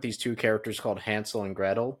arc with these two characters called Hansel and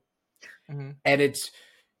Gretel, Mm-hmm. and it's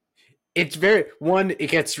very it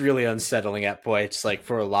gets really unsettling at points, like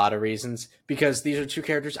for a lot of reasons, because these are two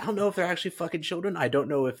characters. I don't know if they're actually fucking children. I don't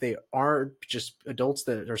know if they are just adults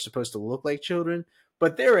that are supposed to look like children,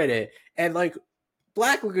 but they're in it. And like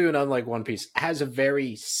Black Lagoon, unlike One Piece, has a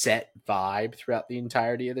very set vibe throughout the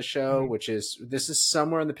entirety of the show, which is this is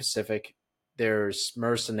somewhere in the Pacific. There's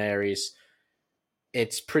mercenaries.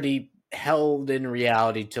 It's pretty held in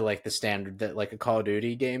reality to like the standard that like a Call of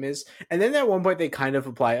Duty game is. And then at one point they kind of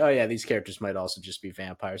apply, oh yeah, these characters might also just be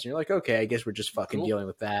vampires. And you're like, okay, I guess we're just fucking dealing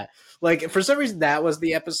with that. Like for some reason that was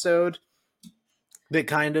the episode that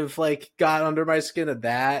kind of like got under my skin of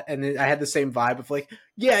that. And then I had the same vibe of like,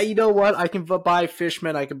 yeah, you know what? I can buy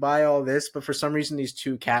fishmen, I can buy all this, but for some reason these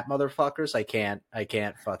two cat motherfuckers, I can't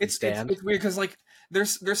fucking stand. It's weird because like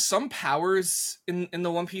there's some powers in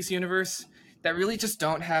the One Piece universe that really just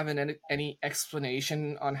don't have any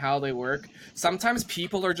explanation on how they work. Sometimes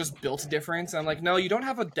people are just built different, and I'm like, no, you don't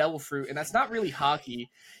have a devil fruit, and that's not really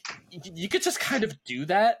hockey. You could just kind of do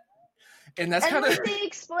that, and that's kind of. They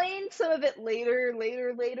explain some of it later,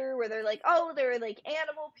 where they're like, oh, they're like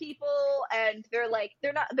animal people, and they're like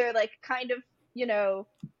kind of, you know,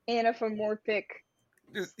 anthropomorphic.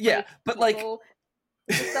 Yeah, like, but people.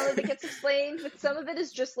 Like some of it gets explained, but some of it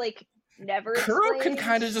is just like never Kuro explained. can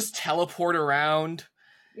kind of just teleport around.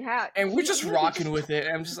 Yeah, and we're just rocking with it.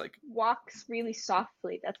 And I'm just like, walks really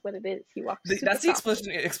softly. That's what it is. He walks. That's the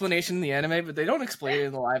explanation in the anime, but they don't explain it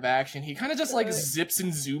in the live action. He kind of just like zips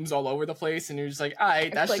and zooms all over the place, and you're just like,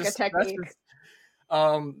 alright, that's like just a technique.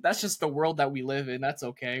 That's just the world that we live in. That's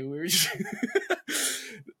okay. We're just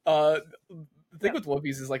the thing with One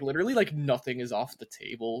Piece is like literally like nothing is off the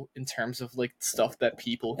table in terms of like stuff that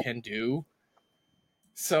people can do.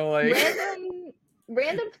 So like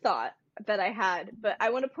random thought that I had, but I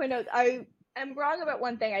want to point out I am wrong about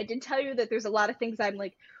one thing. I did tell you that there's a lot of things I'm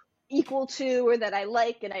like equal to or that I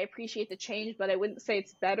like and I appreciate the change, but I wouldn't say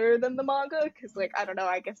it's better than the manga because like I don't know,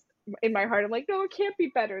 I guess in my heart I'm like, no, it can't be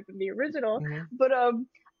better than the original. Mm-hmm. But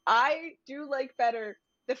I do like better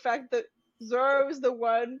the fact that Zoro is the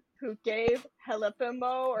one who gave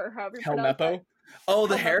Helmeppo or however you pronounce it. Oh,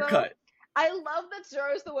 the haircut. I love that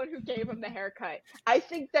Zoro's the one who gave him the haircut. I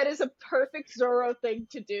think that is a perfect Zoro thing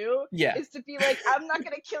to do. Yeah. Is to be like, I'm not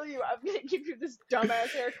going to kill you. I'm going to give you this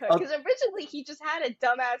dumbass haircut. Because originally he just had a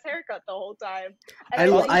dumbass haircut the whole time. And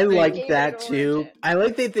I like that too. I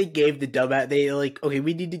like that they gave the dumbass. They like, okay,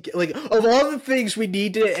 we need to, like, of all the things we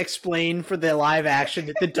need to explain for the live action,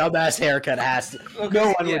 the dumbass haircut has to. Okay,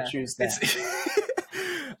 no one would choose that.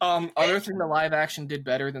 Other thing the live action did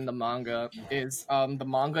better than the manga is the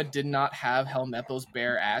manga did not have Helmeppo's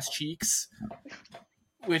bare ass cheeks,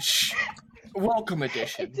 which welcome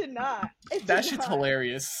addition. It did not. That shit's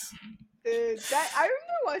hilarious. Dude, I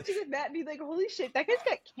remember watching with Matt and being like, "Holy shit, that guy's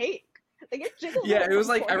got cake!" Like it jiggled. Yeah, it was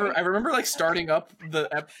like I remember like starting up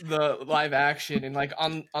the live action and like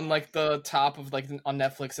on like the top of like on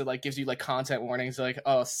Netflix it like gives you like content warnings like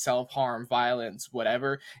self-harm, violence,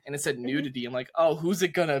 whatever, and it said nudity. I'm like, oh, who's it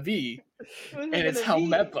gonna be? And it's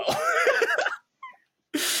Helmeppo.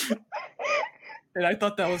 And I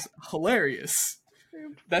thought that was hilarious.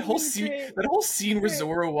 That whole scene where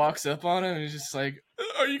Zoro walks up on him and is just like,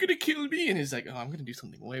 "Are you gonna kill me?" And he's like, "Oh, I'm gonna do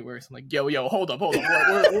something way worse." I'm like, "Yo, hold up,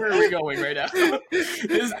 where are we going right now? This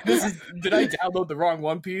is did I download the wrong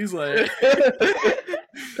One Piece?" Like,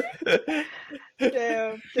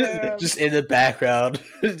 damn. Just in the background,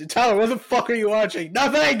 Tyler, what the fuck are you watching?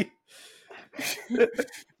 Nothing.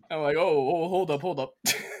 I'm like, oh, hold up.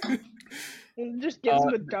 Just gives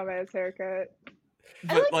him a dumbass haircut.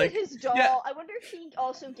 I like his doll. Yeah. I wonder if he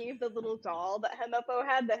also gave the little doll that Helmeppo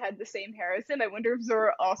had that had the same hair as him. I wonder if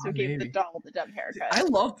Zoro also gave the doll the dumb haircut. I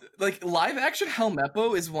love like live action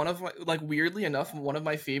Helmeppo is one of my like weirdly enough one of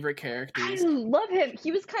my favorite characters. I love him.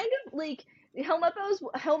 He was kind of like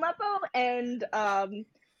Helmeppo and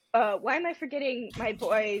why am I forgetting my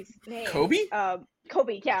boy's name? Kobe?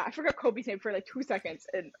 Kobe, yeah. I forgot Kobe's name for like 2 seconds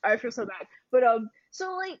and I feel so bad. But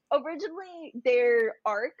So, like, originally their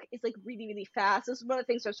arc is like really, really fast. This is one of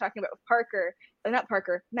the things I was talking about with Parker, not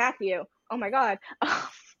Parker, Matthew. Oh my god.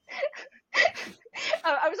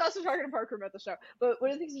 I was also talking to Parker about the show, but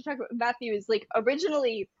one of the things I was talking about with Matthew is like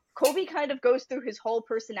originally Kobe kind of goes through his whole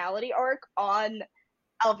personality arc on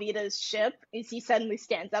Alvida's ship is he suddenly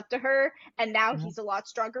stands up to her, and now he's a lot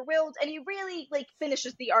stronger willed, and he really like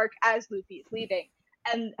finishes the arc as Luffy is leaving.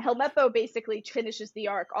 And Helmeppo basically finishes the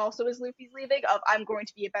arc also as Luffy's leaving of I'm going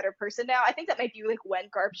to be a better person now. I think that might be like when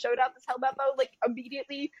Garp showed up as Helmeppo like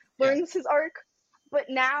immediately learns his arc. But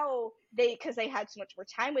now because they had so much more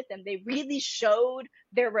time with them, they really showed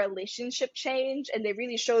their relationship change, and they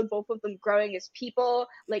really showed both of them growing as people,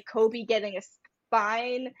 like Kobe getting a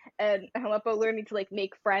spine and Helmeppo learning to like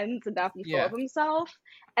make friends and not be full of himself,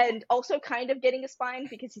 and also kind of getting a spine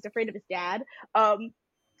because he's afraid of his dad.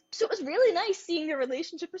 So it was really nice seeing their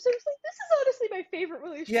relationship. So I was like, this is honestly my favorite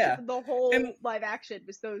relationship in the whole live action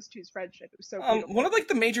was those two's friendship. It was so beautiful. One of like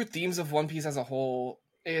the major themes of One Piece as a whole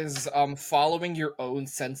is following your own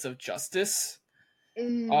sense of justice.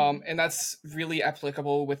 And that's really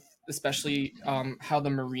applicable with especially how the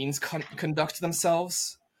Marines conduct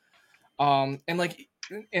themselves.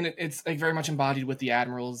 It's like very much embodied with the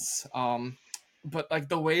admirals. But like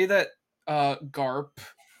the way that Garp,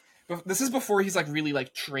 this is before he's like really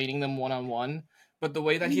like training them one-on-one, but the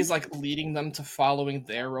way that he's like leading them to following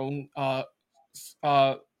their own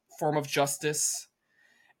form of justice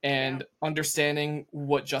and understanding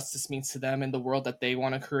what justice means to them and the world that they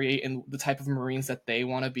want to create and the type of Marines that they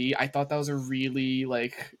want to be. I thought that was a really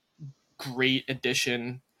like great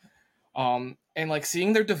addition. And like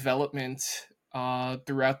seeing their development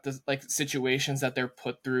throughout the like situations that they're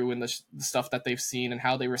put through and the stuff that they've seen and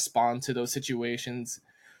how they respond to those situations.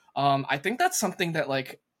 I think that's something that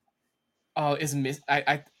like is missed.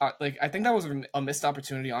 I think that was a missed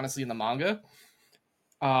opportunity, honestly, in the manga.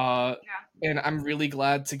 And I'm really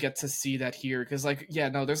glad to get to see that here because, like,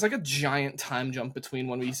 there's like a giant time jump between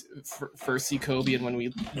when we first see Kobe and when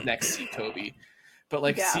we next see Kobe. But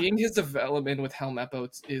like seeing his development with Helmeppo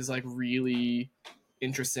is like really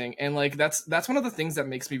interesting, and like that's one of the things that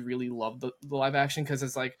makes me really love the live action because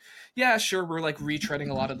it's like, yeah, sure, we're like retreading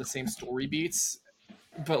a lot of the same story beats,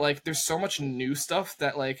 but like there's so much new stuff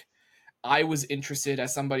that like I was interested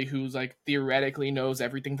as somebody who's like theoretically knows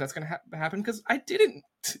everything that's gonna happen because I didn't.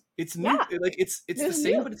 It's new, like it's the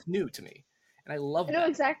same, but it's new to me, and I love that. No,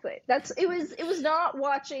 exactly. It was not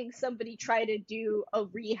watching somebody try to do a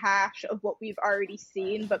rehash of what we've already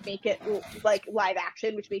seen, but make it like live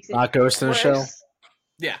action, which makes it not Ghost in the Shell.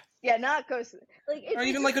 Yeah, not Ghost. Like or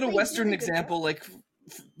even like in a Western example, like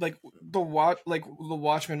the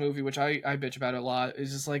Watchmen movie, which I bitch about a lot,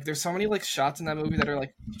 is just like there's so many like shots in that movie that are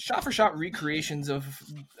like shot for shot recreations of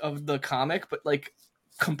the comic, but like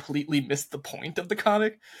completely missed the point of the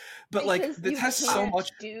comic. But because like this has so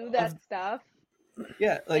much do that stuff.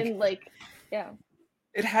 Yeah, like and, like yeah,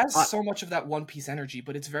 it has so much of that One Piece energy,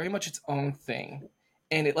 but it's very much its own thing.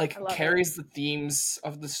 And it like carries the themes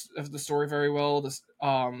of the story very well.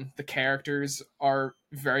 The characters are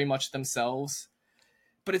very much themselves.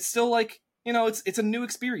 But it's still like, it's a new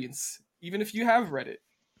experience, even if you have read it.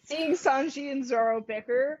 Seeing Sanji and Zoro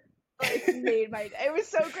bicker like made my. It was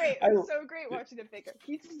so great. It was so great watching them bicker.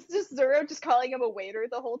 He's just Zoro just calling him a waiter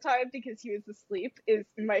the whole time because he was asleep is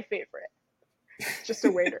my favorite. Just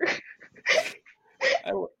a waiter.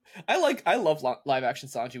 I love live action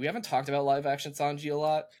Sanji. We haven't talked about live action Sanji a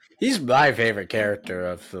lot. He's my favorite character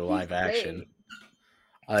of the live action.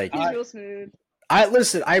 Like he's real smooth.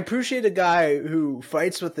 I appreciate a guy who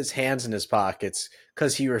fights with his hands in his pockets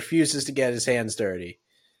because he refuses to get his hands dirty.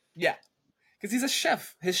 Yeah, because he's a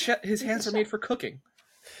chef. His hands are made for cooking.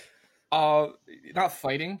 Not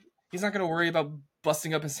fighting. He's not going to worry about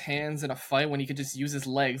busting up his hands in a fight when he could just use his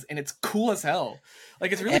legs, and it's cool as hell.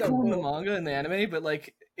 Like it's really cool in the manga and the anime, but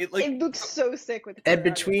like it looks so sick with. And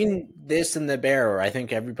between this and the Bearer, I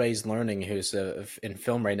think everybody's learning who's in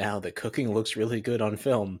film right now that cooking looks really good on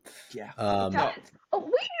film. Yeah. We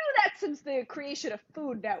knew that since the creation of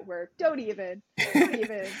Food Network. Don't even.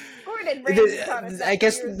 Gordon Ramsay. I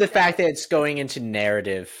guess the fact that it's going into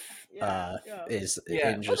narrative is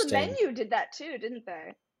interesting. Well, the Menu did that too, didn't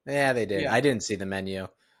they? Yeah, they did. Yeah. I didn't see the Menu.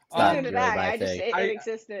 It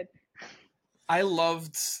existed. I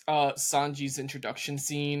loved Sanji's introduction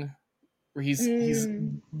scene where he's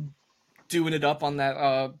doing it up on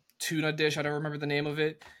that tuna dish. I don't remember the name of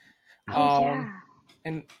it.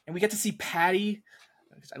 And we get to see Patty.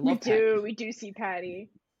 I love Patty. We do see Patty.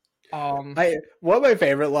 One of my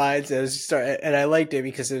favorite lines is, and I liked it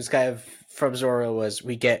because it was kind of from Zoro, was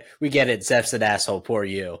we get it, Zeph's an asshole, poor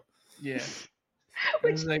you. Yeah.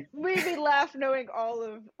 Which like, made me laugh knowing all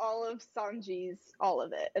of Sanji's all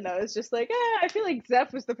of it, and I was just like, I feel like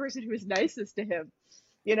Zeph was the person who was nicest to him,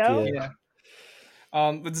 you know? Yeah.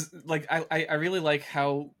 but like I really like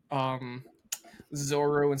how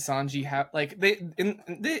Zoro and Sanji have like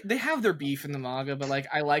they have their beef in the manga, but like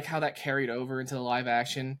I like how that carried over into the live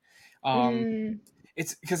action.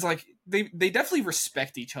 It's because like they definitely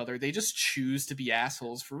respect each other. They just choose to be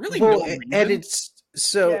assholes for really no reason. And it's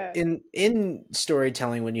so Yeah. in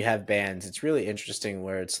storytelling when you have bands, it's really interesting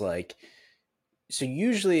where it's like, so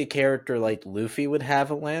usually a character like Luffy would have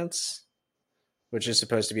a lance, which is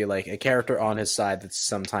supposed to be like a character on his side that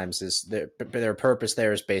sometimes is their purpose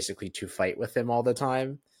there is basically to fight with him all the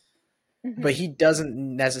time. But he doesn't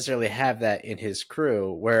necessarily have that in his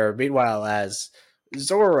crew, where meanwhile as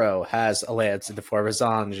Zoro has a lance in the form of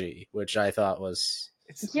Sanji, which I thought was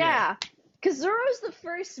Yeah, because Zoro's the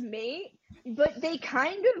first mate, but they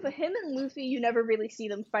kind of, him and Luffy, you never really see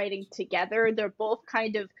them fighting together. They're both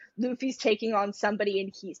kind of, Luffy's taking on somebody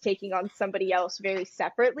and he's taking on somebody else very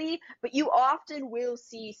separately, but you often will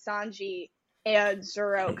see Sanji and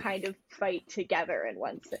Zoro kind of fight together in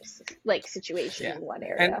one situation in one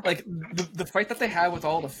area. And like the fight that they had with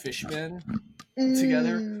all the fishmen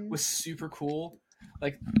together was super cool.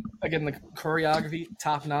 Like again, the choreography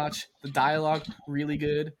top notch, the dialogue really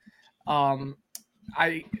good.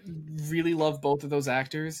 I really love both of those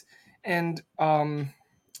actors, and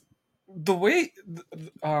the way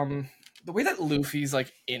that Luffy's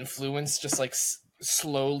like influence just like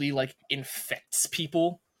slowly like infects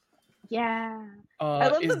people. Yeah, I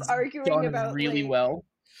love them arguing about really like, well.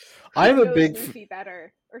 I'm a big Luffy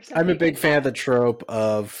better or something. I'm a big like fan that. of the trope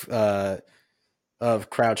of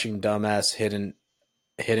crouching dumbass hitting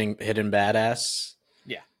badass.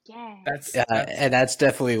 Yeah. And that's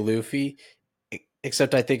definitely Luffy.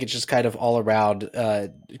 Except I think it's just kind of all around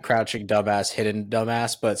crouching dumbass, hidden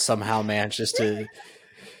dumbass, but somehow manages to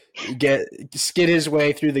skid his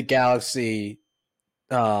way through the galaxy,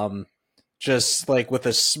 just like with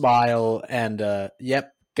a smile and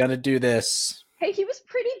yep, gonna do this. Hey, he was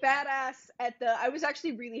pretty badass at the. I was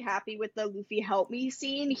actually really happy with the Luffy help me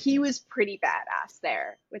scene. He was pretty badass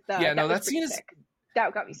there with the. Yeah, no, that scene is.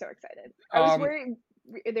 That got me so excited. I was worried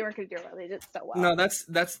they weren't going to do it well. They did so well. No,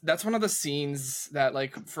 that's one of the scenes that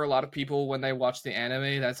like for a lot of people when they watch the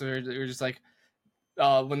anime, that's where they're just like,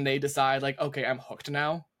 when they decide like, okay, I'm hooked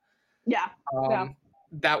now. Yeah.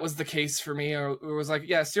 That was the case for me. Or it was like,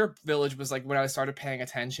 yeah, Syrup Village was like when I started paying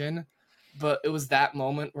attention, but it was that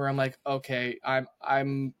moment where I'm like, okay,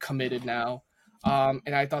 I'm committed now.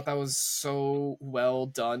 And I thought that was so well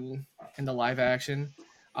done in the live action.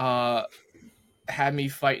 Had me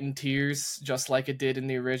fight in tears just like it did in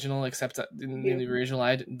the original, except in the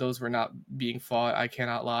original those were not being fought. I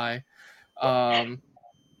cannot lie. No,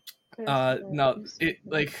 it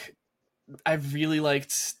like I really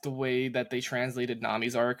liked the way that they translated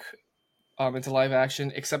Nami's arc into live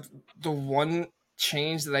action, except the one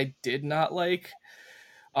change that I did not like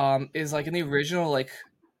is like in the original, like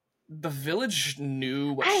the village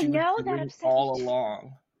knew what she was doing all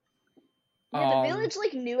along. Yeah, the village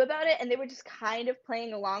like knew about it, and they were just kind of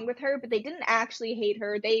playing along with her, but they didn't actually hate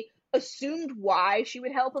her. They assumed why she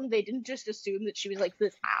would help them. They didn't just assume that she was like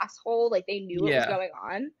this asshole. Like they knew what was going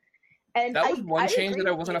on. And that was one change that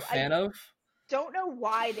I wasn't a fan of. Don't know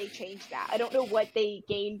why they changed that. I don't know what they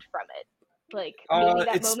gained from it. Like maybe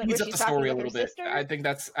that moment where she's talking with her sister. I think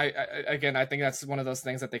that's I think that's one of those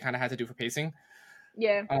things that they kind of had to do for pacing.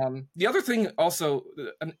 Yeah. The other thing also,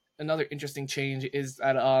 another interesting change is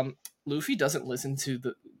that Luffy doesn't listen to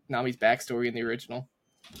the Nami's backstory in the original.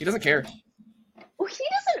 He doesn't care. Well, he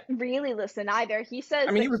doesn't really listen either. He says,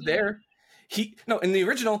 I mean, he was there. In the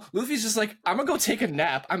original, Luffy's just like, I'm gonna go take a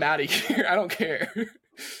nap. I'm out of here. I don't care.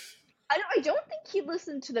 I don't think he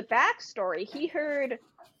listened to the backstory. He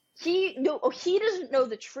doesn't know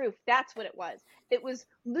the truth. That's what it was. It was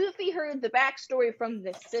Luffy heard the backstory from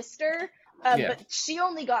the sister, but she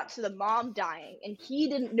only got to the mom dying, and he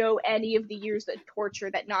didn't know any of the years of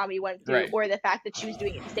torture that Nami went through, or the fact that she was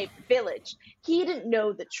doing it to save the village. He didn't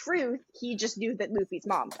know the truth. He just knew that Luffy's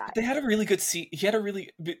mom died. They had a really good scene. He had a really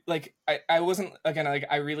like I wasn't again like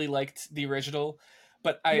I really liked the original,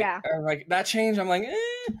 but I like that change. I'm like,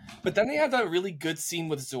 but then they had that really good scene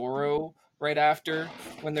with Zoro right after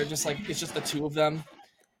when they're just like it's just the two of them.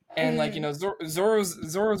 And like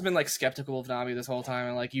Zoro's been like skeptical of Nami this whole time,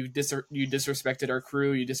 and like you disrespected our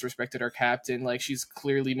crew, you disrespected our captain. Like she's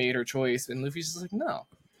clearly made her choice, and Luffy's just like, no,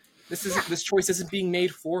 this choice isn't being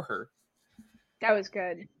made for her. That was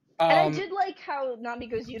good, and I did like how Nami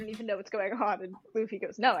goes, "You don't even know what's going on," and Luffy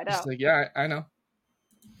goes, "No, I don't." She's like, yeah, I know.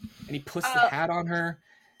 And he puts the hat on her,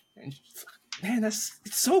 and man, it's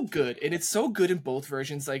so good, and it's so good in both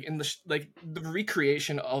versions. Like in the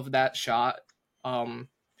recreation of that shot, in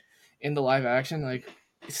the live action, like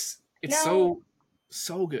it's Now,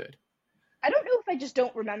 so good. I don't know if I just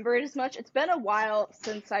don't remember it as much. It's been a while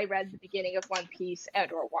since I read the beginning of One Piece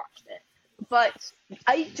and or watched it. But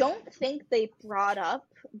I don't think they brought up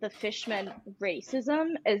the Fishmen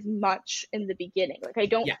racism as much in the beginning. Like, I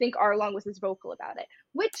don't Yeah. think Arlong was as vocal about it,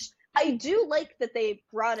 which I do like that they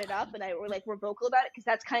brought it up and were vocal about it, because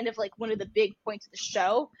that's kind of like one of the big points of the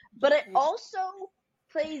show. But it also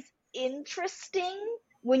plays interesting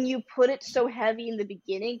when you put it so heavy in the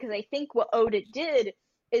beginning, because I think what Oda did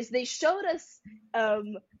is they showed us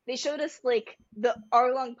like the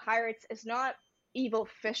Arlong pirates as not evil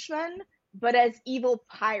fishmen, but as evil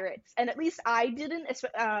pirates. And at least I didn't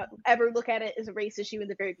ever look at it as a race issue in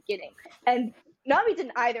the very beginning. And Nami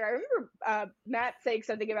didn't either. I remember Matt saying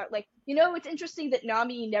something about, like, it's interesting that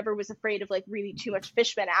Nami never was afraid of, like, really too much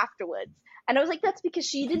fishmen afterwards. And I was like, that's because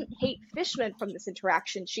she didn't hate fishmen from this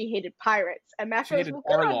interaction. She hated pirates. And Matt goes, well,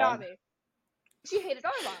 good on Nami. She hated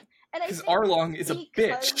Arlong. Because Arlong is a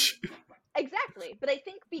bitch. Exactly. But I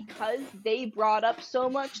think because they brought up so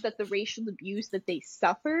much that the racial abuse that they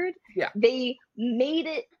suffered, they made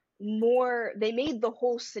the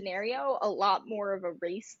whole scenario a lot more of a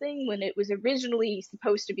race thing, when it was originally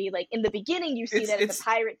supposed to be, like, in the beginning you see that as a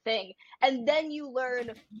pirate thing, and then you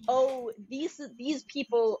learn, oh, these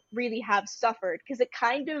people really have suffered, because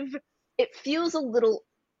it feels a little,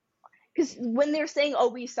 because when they're saying, oh,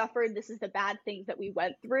 we suffered, this is the bad things that we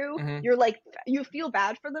went through, you're like, you feel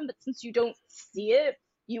bad for them, but since you don't see it,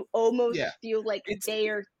 you almost feel like they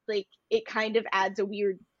are, like, it kind of adds a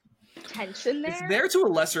weird tension there. It's there to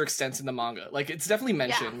a lesser extent in the manga. Like, it's definitely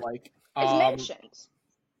mentioned. Like, it's mentioned.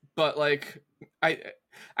 But, like, I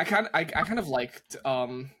kind of liked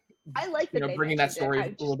I like that bringing that story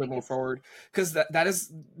a little bit more forward, because that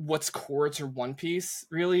is what's core to One Piece.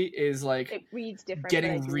 Really, is like it reads different,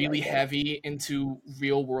 getting really heavy into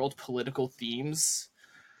real world political themes.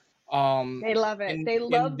 They love it. They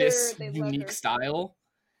love this unique style,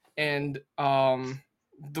 and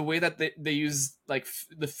the way that they use, like,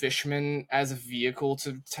 the fishmen as a vehicle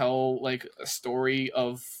to tell, like, a story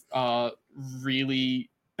of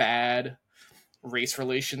really bad race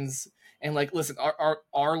relations. And, like, listen,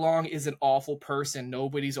 Arlong is an awful person.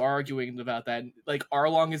 Nobody's arguing about that. Like,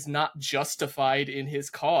 Arlong is not justified in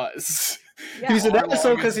his cause. Yeah. He's an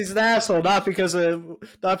asshole because he's an asshole, not because of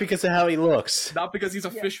how he looks. Not because he's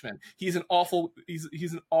a fishman. He's an awful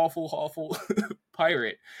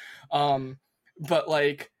pirate. But,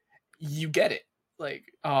 like, you get it. Like,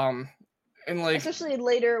 and, like, especially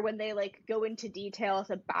later when they, like, go into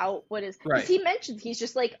details about what is, because he mentions, he's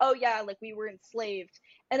just like, oh yeah, like, we were enslaved.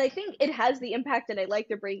 And I think it has the impact, and I like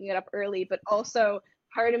they're bringing it up early, but also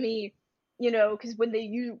part of me, because when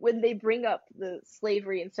they bring up the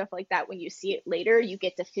slavery and stuff like that, when you see it later, you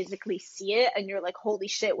get to physically see it, and you're like, holy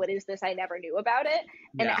shit, what is this? I never knew about it.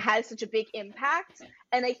 And it has such a big impact.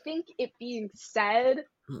 And I think it being said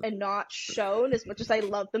and not shown, as much as I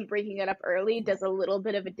love them bringing it up early, does a little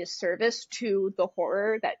bit of a disservice to the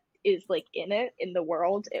horror that is, like, in the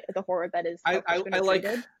world, the horror that is. I like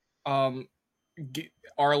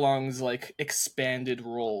Arlong's, like, expanded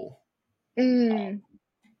role,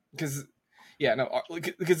 because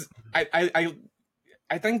because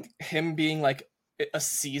I think him being, like, a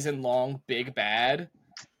season-long big bad,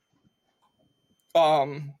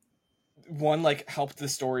 one, like, helped the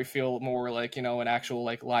story feel more like, an actual,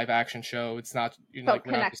 like, live action show. It's not, like,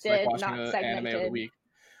 we're not just, like, watching an anime of the week.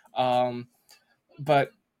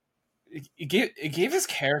 But it gave his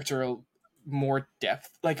character more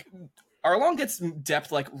depth. Like, Arlong gets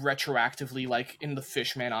depth, like, retroactively, like, in the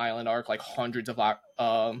Fishman Island arc, like, hundreds of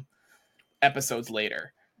episodes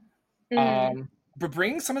later. But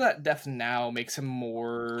bringing some of that depth now makes him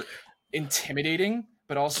more intimidating,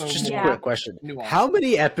 but also just a quick question. Nuanced. How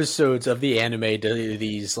many episodes of the anime do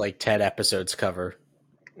these, like, 10 episodes cover?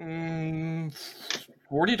 40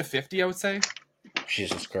 to 50, I would say.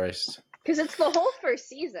 Jesus Christ. Because it's the whole first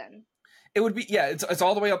season. It would be, it's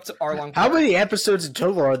all the way up to Arlong. How many episodes in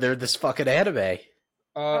total are there this fucking anime?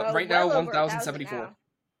 Right now, 1,074.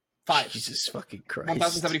 5. Jesus fucking Christ.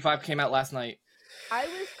 1,075 came out last night. I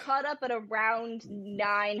was caught up at around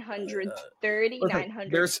 930,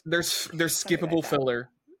 900. There's skippable filler.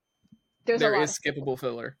 There is skippable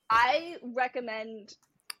filler. I recommend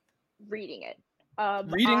reading it.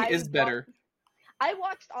 Reading is better. I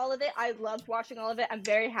watched all of it. I loved watching all of it. I'm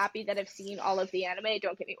very happy that I've seen all of the anime.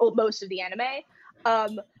 Don't get me, most of the anime.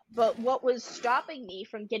 But what was stopping me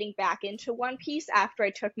from getting back into One Piece after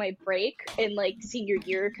I took my break in like senior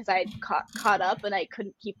year because I caught up and I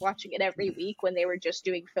couldn't keep watching it every week when they were just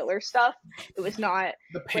doing filler stuff. It was not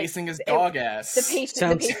The pacing like, is dog ass.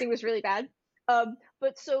 The pacing was really bad.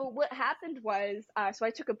 But so what happened was, so I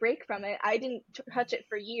took a break from it. I didn't touch it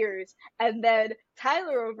for years, and then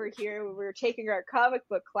Tyler over here, when we were taking our comic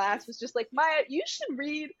book class, was just like, Maya, you should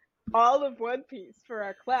read all of One Piece for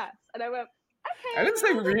our class. And I went, okay. I didn't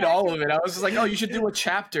say read all of it. I was just like, oh, you should do a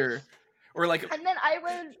chapter. Or like, and then I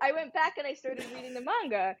went back and I started reading the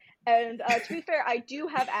manga. And to be fair, I do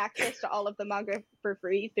have access to all of the manga for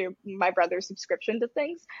free through my brother's subscription to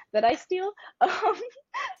things that I steal.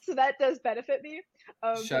 So that does benefit me.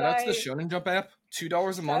 Shout out to the Shonen Jump app, $2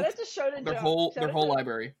 a month. Shout out to Shonen their Jump. Their whole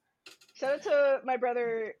library. Shout out to my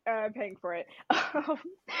brother paying for it.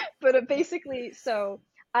 But basically, so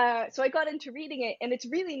I got into reading it, and it's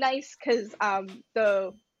really nice because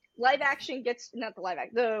the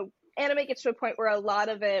anime gets to a point where a lot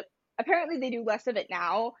of it, apparently they do less of it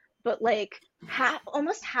now, but like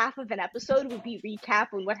almost half of an episode would be recap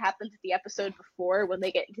on what happened to the episode before when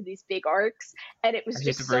they get into these big arcs, and it was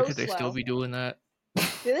just so slow. They still be doing that.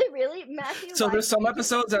 Really, Matthew? So there's some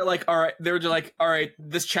episodes that like, all right, they're just like, all right,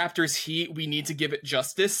 this chapter's heat, we need to give it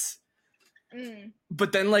justice.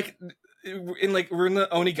 But then like, we're in the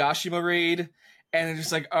Onigashima raid, and it's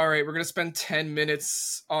just like, all right, we're gonna spend 10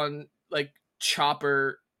 minutes on like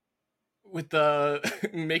Chopper with the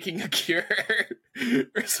making a cure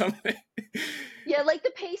or something. Yeah, like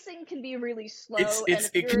the pacing can be really slow.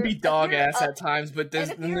 It can be dog ass at times, but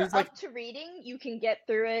if you're up to reading, you can get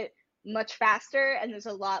through it much faster, and there's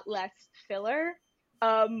a lot less filler.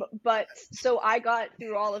 But so I got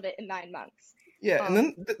through all of it in 9 months. Yeah, and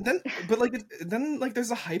then there's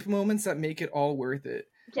the hype moments that make it all worth it.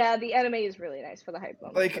 Yeah, the anime is really nice for the hype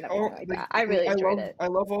moments. I really enjoyed it. I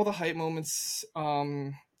love all the hype moments.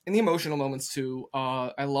 And the emotional moments too.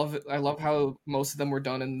 I love it. I love how most of them were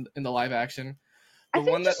done in the live action.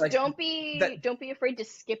 Don't be afraid to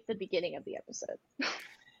skip the beginning of the episode.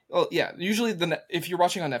 Well, yeah. Usually, if you're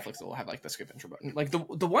watching on Netflix, it'll have like the skip intro button. Like the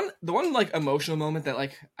one like emotional moment that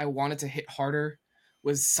like I wanted to hit harder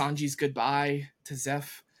was Sanji's goodbye to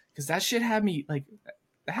Zeph, because that shit had me like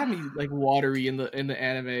watery in the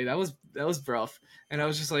anime. That was rough, and I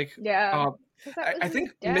was just like, yeah. I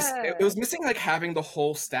think it was missing like having the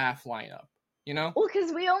whole staff lineup, you know? Well,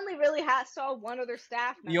 because we only really saw one other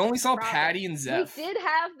staff member. You only saw Patty and Zeph. We did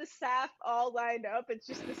have the staff all lined up. It's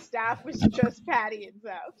just the staff was just Patty and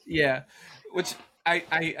Zeph. Yeah, which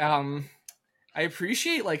I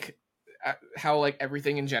appreciate like how like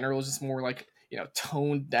everything in general is just more like, you know,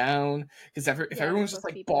 toned down, because if everyone's just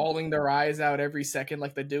like bawling their eyes out every second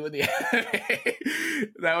like they do in the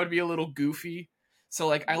anime, that would be a little goofy. So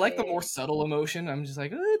like I like the more subtle emotion. I'm just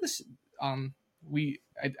like, I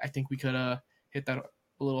think we could hit that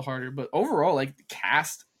a little harder. But overall, like the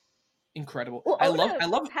cast, incredible. Well, I love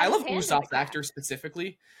Usopp's actor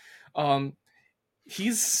specifically.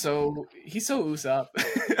 He's so Usopp.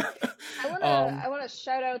 I want to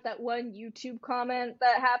shout out that one YouTube comment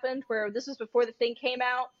that happened where this was before the thing came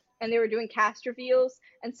out and they were doing cast reveals,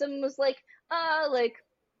 and someone was like,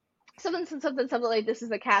 something like, this is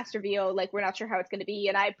a cast reveal, like we're not sure how it's going to be.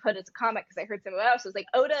 And I put as a comment because I heard someone else was like,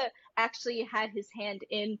 Oda actually had his hand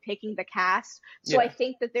in picking the cast, so yeah. I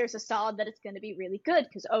think that there's a solid that it's going to be really good,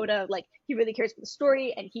 because Oda, like, he really cares for the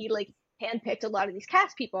story, and he like handpicked a lot of these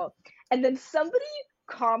cast people. And then somebody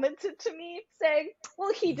commented to me saying,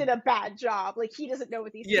 well, he did a bad job, like he doesn't know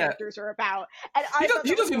what these characters are about. And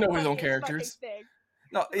he doesn't know his own characters.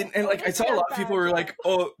 No, and like I saw a lot of people were like,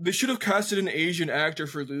 "Oh, they should have casted an Asian actor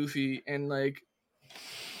for Luffy," and like,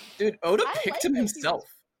 dude, Oda picked him himself.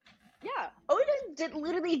 Yeah, Oda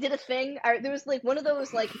literally did a thing. There was like one of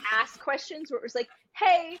those like ask questions where it was like,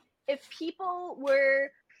 "Hey, if people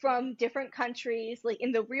were from different countries, like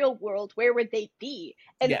in the real world, where would they be?"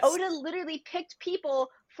 And Oda literally picked people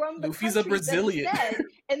from the Luffy's a Brazilian that he said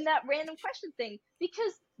in that random question thing,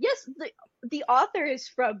 because yes, the author is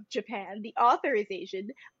from Japan, the author is Asian,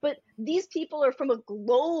 but these people are from a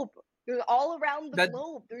globe. They're all around the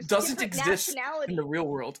globe. There's doesn't exist in the real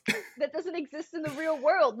world. That doesn't exist in the real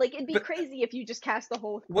world. Like, it'd be crazy if you just cast the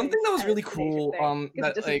whole thing. One thing that was really cool, that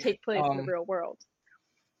it doesn't take place in the real world.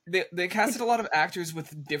 They casted a lot of actors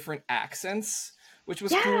with different accents, which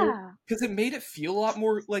was cool because it made it feel a lot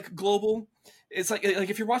more like global. It's like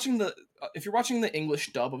if you're watching the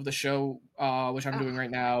English dub of the show, which I'm doing right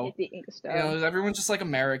now, the English dub. You know, everyone's just like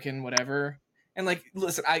American, whatever. And like,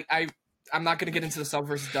 listen, I'm not gonna get into the sub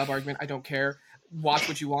versus dub argument. I don't care. watch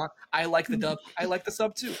what you want. I like the dub. I like the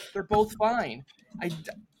sub too. They're both fine.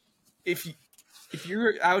 If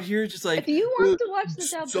you're out here just like, if you want to watch the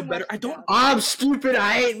dub, so then better. watch the dub. I'm stupid.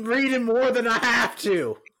 I ain't reading more than I have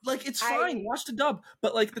to. Like, it's fine. Watch the dub.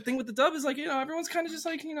 But like the thing with the dub is like, everyone's kind of just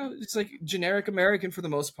like, it's like generic American for the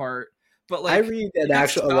most part. But like, I read an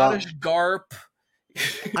actual Scottish garp.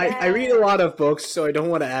 I read a lot of books, so I don't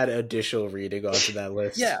want to add additional reading onto that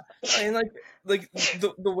list. Yeah, and like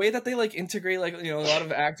the way that they like integrate like a lot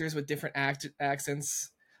of actors with different accents.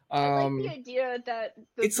 I like the idea that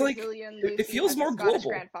the it's Brazilian like it feels more global.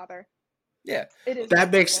 Grandfather. Yeah, it is.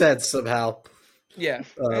 That makes sense somehow. Yeah,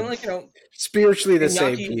 and like spiritually the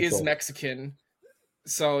same Iñaki people. is Mexican,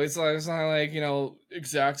 so it's not like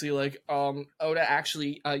exactly like Oda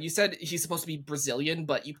actually. You said he's supposed to be Brazilian,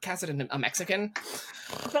 but you casted him a Mexican.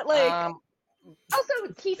 But like. Also,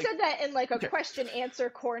 he said that in like a question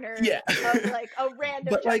answer corner of like a random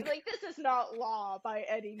but, like this is not law by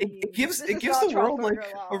any means. It gives the world like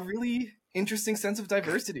a really interesting sense of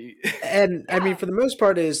diversity. And I mean, for the most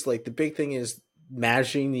part, is like the big thing is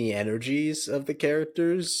matching the energies of the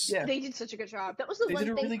characters. Yeah, they did such a good job. That was the one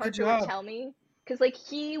thing really Parker would tell me, because like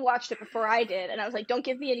he watched it before I did, and I was like, "Don't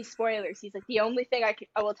give me any spoilers." He's like, "The only thing I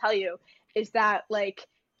will tell you is that like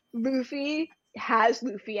Luffy has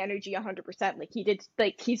Luffy energy 100%. Like he did,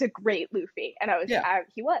 like he's a great Luffy." And I was,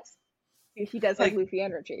 he does have Luffy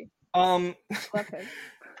energy. Love him.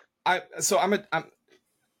 I'm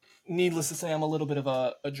needless to say, I'm a little bit of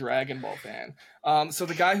a Dragon Ball fan. So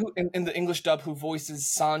the guy who in the English dub who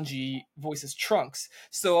voices Sanji voices Trunks.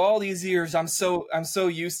 So all these years, I'm so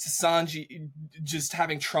used to Sanji just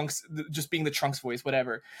having Trunks, just being the Trunks voice,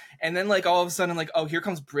 whatever. And then like all of a sudden, like, oh, here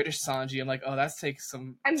comes British Sanji. I'm like, oh, that takes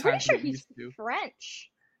some. I'm time pretty to sure get he's used to.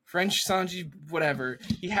 French Sanji, whatever.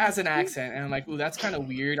 He has an accent, and I'm like, ooh, that's kind of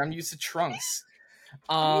weird. I'm used to Trunks.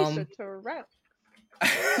 I'm used to Tourette.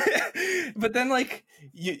 But then like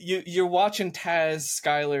you're watching Taz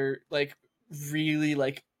Skylar like really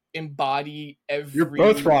like embody every. You're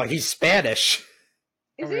both wrong. He's Spanish.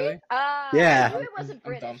 Is he? Really? Yeah. I knew it wasn't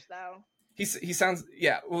British though. He sounds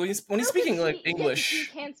well. When he's speaking like English,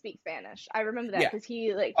 he can speak Spanish. I remember that because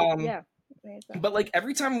he like But like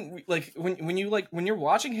every time, like when you're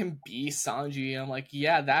watching him be Sanji, I'm like,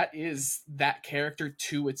 yeah, that is that character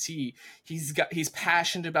to a T. He's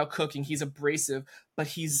passionate about cooking. He's abrasive, but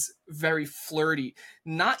he's very flirty.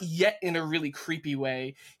 Not yet in a really creepy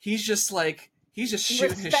way. He's just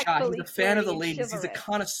shooting his shot. He's a fan of the ladies. He's a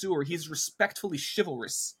connoisseur. He's respectfully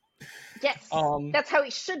chivalrous. Yes, that's how he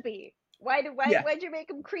should be. Why'd you make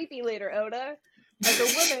him creepy later, Oda? As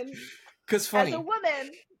a woman. Because funny. As a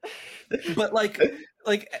woman. But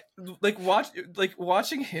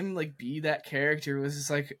watching him like be that character was just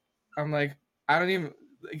like, I'm like, I don't even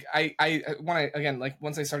like I when I again like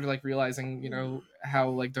once I started like realizing how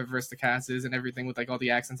like diverse the cast is and everything with like all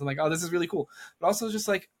the accents, I'm like, oh, this is really cool. But also just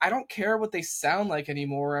like I don't care what they sound like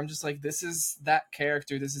anymore. I'm just like, this is that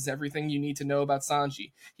character. This is everything you need to know about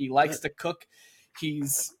Sanji. He likes to cook.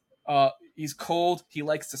 He's cold. He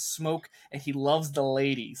likes to smoke, and he loves the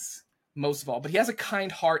ladies. Most of all, but he has a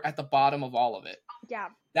kind heart at the bottom of all of it. Yeah.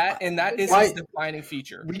 That is his defining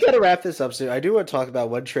feature. We gotta wrap this up soon. I do want to talk about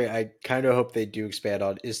one trait I kind of hope they do expand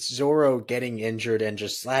on is Zoro getting injured and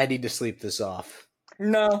just, I need to sleep this off.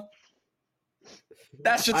 No.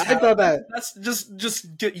 That's just that's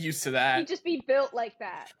just get used to that. He'd just be built like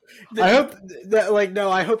that. I hope that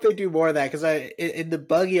I hope they do more of that, because in the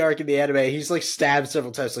Buggy arc in the anime, he's like stabbed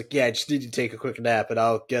several times. Like, yeah, I just need to take a quick nap and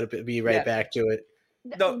I'll be right back to it.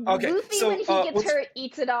 No, okay. Luffy, so when he gets hurt,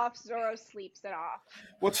 eats it off. Zoro sleeps it off.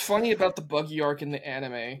 What's funny about the Buggy arc in the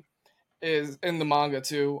anime is in the manga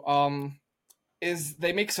too. Is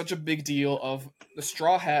they make such a big deal of the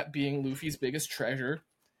Straw Hat being Luffy's biggest treasure,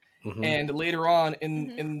 and later on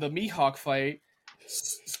in the Mihawk fight,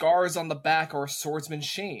 scars on the back are a swordsman's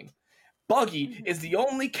shame. Buggy is the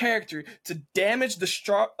only character to damage the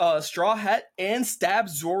Straw Hat and stab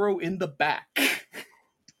Zoro in the back.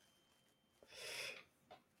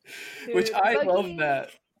 Dude, which I love that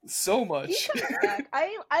so much. He comes back.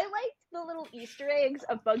 I liked the little Easter eggs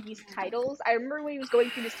of Buggy's titles. I remember when he was going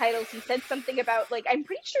through his titles, he said something about, like, I'm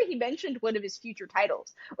pretty sure he mentioned one of his future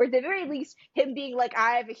titles. Or at the very least, him being like,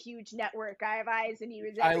 I have a huge network, I have eyes and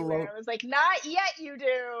ears everywhere. I was like, not yet you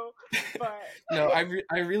do! But no,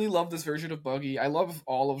 I really love this version of Buggy. I love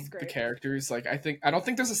all of the characters. Like, I don't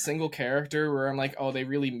think there's a single character where I'm like, oh, they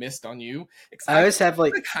really missed on you. I always have,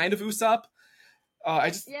 like... kind of Usopp.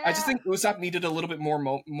 I just think Usopp needed a little bit more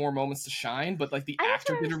moments to shine, but like the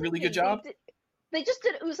actor did a really good job. They just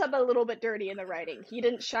did Usopp a little bit dirty in the writing. He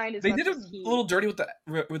didn't shine as much. They did a little dirty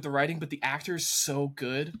with the writing, but the actor is so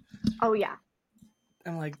good. Oh yeah.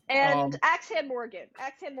 I'm like, And Axeham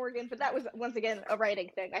Morgan, but that was once again a writing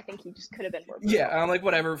thing. I think he just could have been more brutal. yeah, I'm like,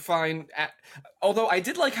 whatever, fine. Although I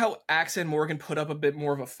did like how Axeham Morgan put up a bit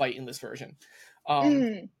more of a fight in this version.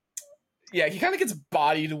 Yeah, he kind of gets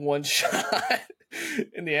bodied one shot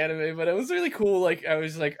in the anime, but it was really cool. Like I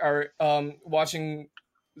was like, watching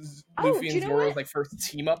Luffy and Zoro's like first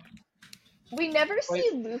team up. We never see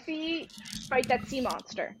Luffy fight that sea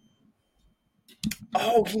monster.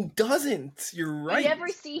 Oh, he doesn't. You're right. We never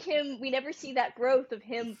see him. We never see that growth of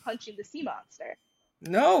him punching the sea monster.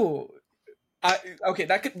 No. Okay,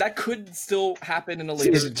 that could still happen in a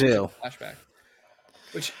later flashback.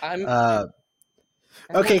 Which I'm.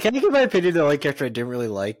 Okay, can I give my opinion on a character I didn't really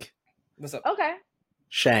like? What's up? Okay.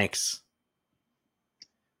 Shanks.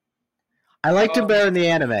 I liked him better in the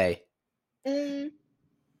anime.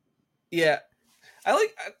 Yeah, I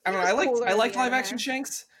like live action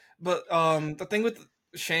Shanks, but the thing with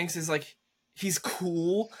Shanks is like he's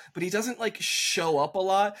cool, but he doesn't like show up a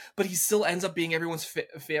lot. But he still ends up being everyone's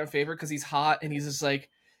fan favorite because he's hot and he's just like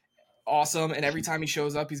awesome. And every time he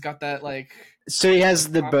shows up, he's got that like. So he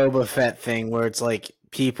has the Boba Fett thing where it's like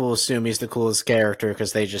people assume he's the coolest character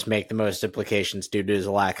because they just make the most implications due to his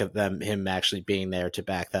lack of him actually being there to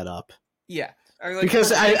back that up. Yeah.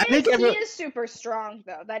 Because I think he is super strong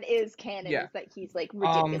though. That is canon. Yeah. Is that he's like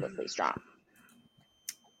ridiculously strong.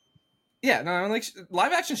 Yeah, no, I mean, like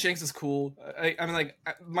live action Shanks is cool. I mean, like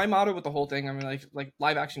my motto with the whole thing. I mean, like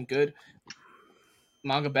live action good,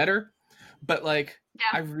 manga better. But like,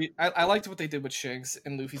 yeah. I liked what they did with Shanks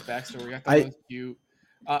and Luffy's backstory. I thought it was cute.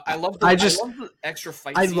 I love the extra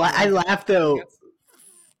fight. I laughed though.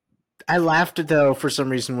 I laughed though for some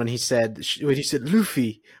reason when he said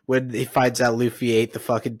Luffy when he finds out Luffy ate the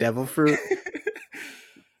fucking devil fruit.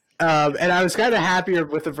 And I was kind of happier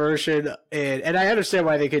with the version, and I understand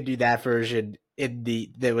why they could do that version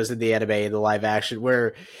that was in the anime in the live action,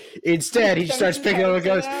 where instead he starts picking up and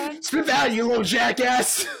goes, "Spit that, you little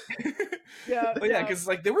jackass!" Yeah, but yeah, because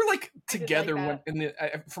like they were like together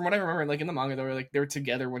from what I remember, like in the manga, they were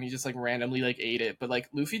together when he just like randomly like ate it, but like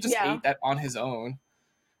Luffy just ate that on his own.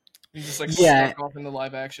 He just like stuck off in the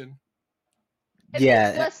live action. It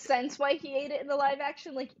makes less sense why he ate it in the live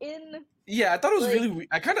action, like in. Yeah, I thought it was really weird.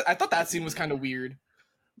 I thought that scene was kind of weird.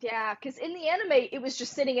 Yeah, because in the anime, it was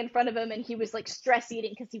just sitting in front of him, and he was like stress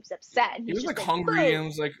eating because he was upset. And he was like hungry, and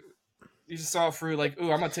was like, he just saw fruit, like,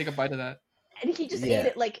 ooh, I'm gonna take a bite of that. And he just ate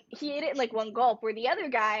it in like one gulp. Where the other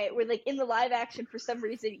guy, like in the live action, for some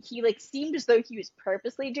reason, he like seemed as though he was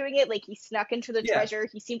purposely doing it. Like he snuck into the treasure.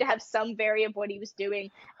 He seemed to have some variant of what he was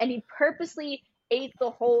doing, and he purposely ate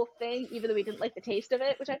the whole thing, even though he didn't like the taste of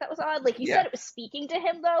it, which I thought was odd. Like, you said it was speaking to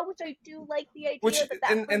him, though, which I do like the idea.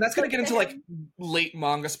 And that's going to get into, like, late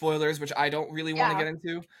manga spoilers, which I don't really want to get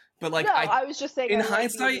into. But, like, no, I was just saying... In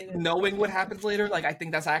hindsight, knowing what happens later, like, I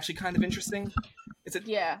think that's actually kind of interesting.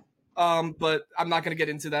 Yeah. But I'm not going to get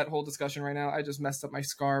into that whole discussion right now. I just messed up my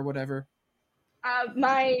scar, whatever.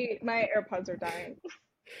 My AirPods are dying.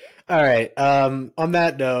 All right. On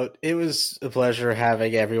that note, it was a pleasure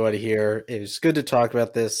having everyone here. It was good to talk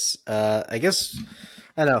about this. I guess,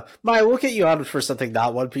 I don't know. Maya, we'll get you on for something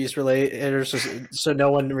not One Piece related, so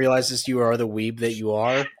no one realizes you are the weeb that you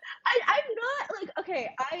are. I'm not, like,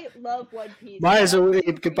 okay, I love One Piece. Maya's a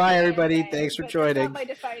weeb. Goodbye, everybody. Thanks for joining. That's not my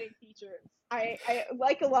defining feature. I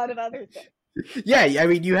like a lot of other things. Yeah, I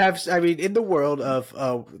mean, in the world of,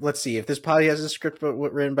 let's see, if this probably has a script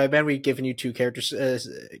written by Ben, we've given you two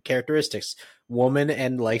characteristics: woman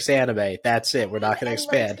and likes anime. That's it. We're not going to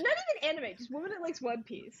expand. Not even anime, just woman that likes One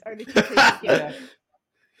Piece are the two things.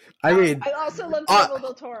 I mean, I also love Guillermo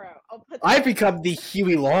del Toro. I've become the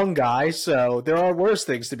Huey Long guy, so there are worse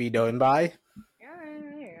things to be known by.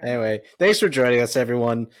 Yeah. Anyway, thanks for joining us,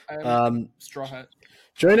 everyone. Straw Hat.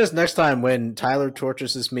 Join us next time when Tyler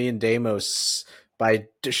tortures me and Deimos by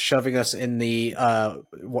shoving us in the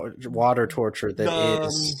water torture that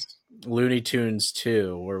is Looney Tunes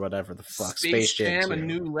 2 or whatever the fuck. Space Jam: A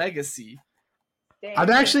New Legacy.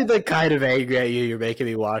 I'm actually kind of angry at you. You're making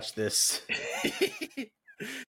me watch this.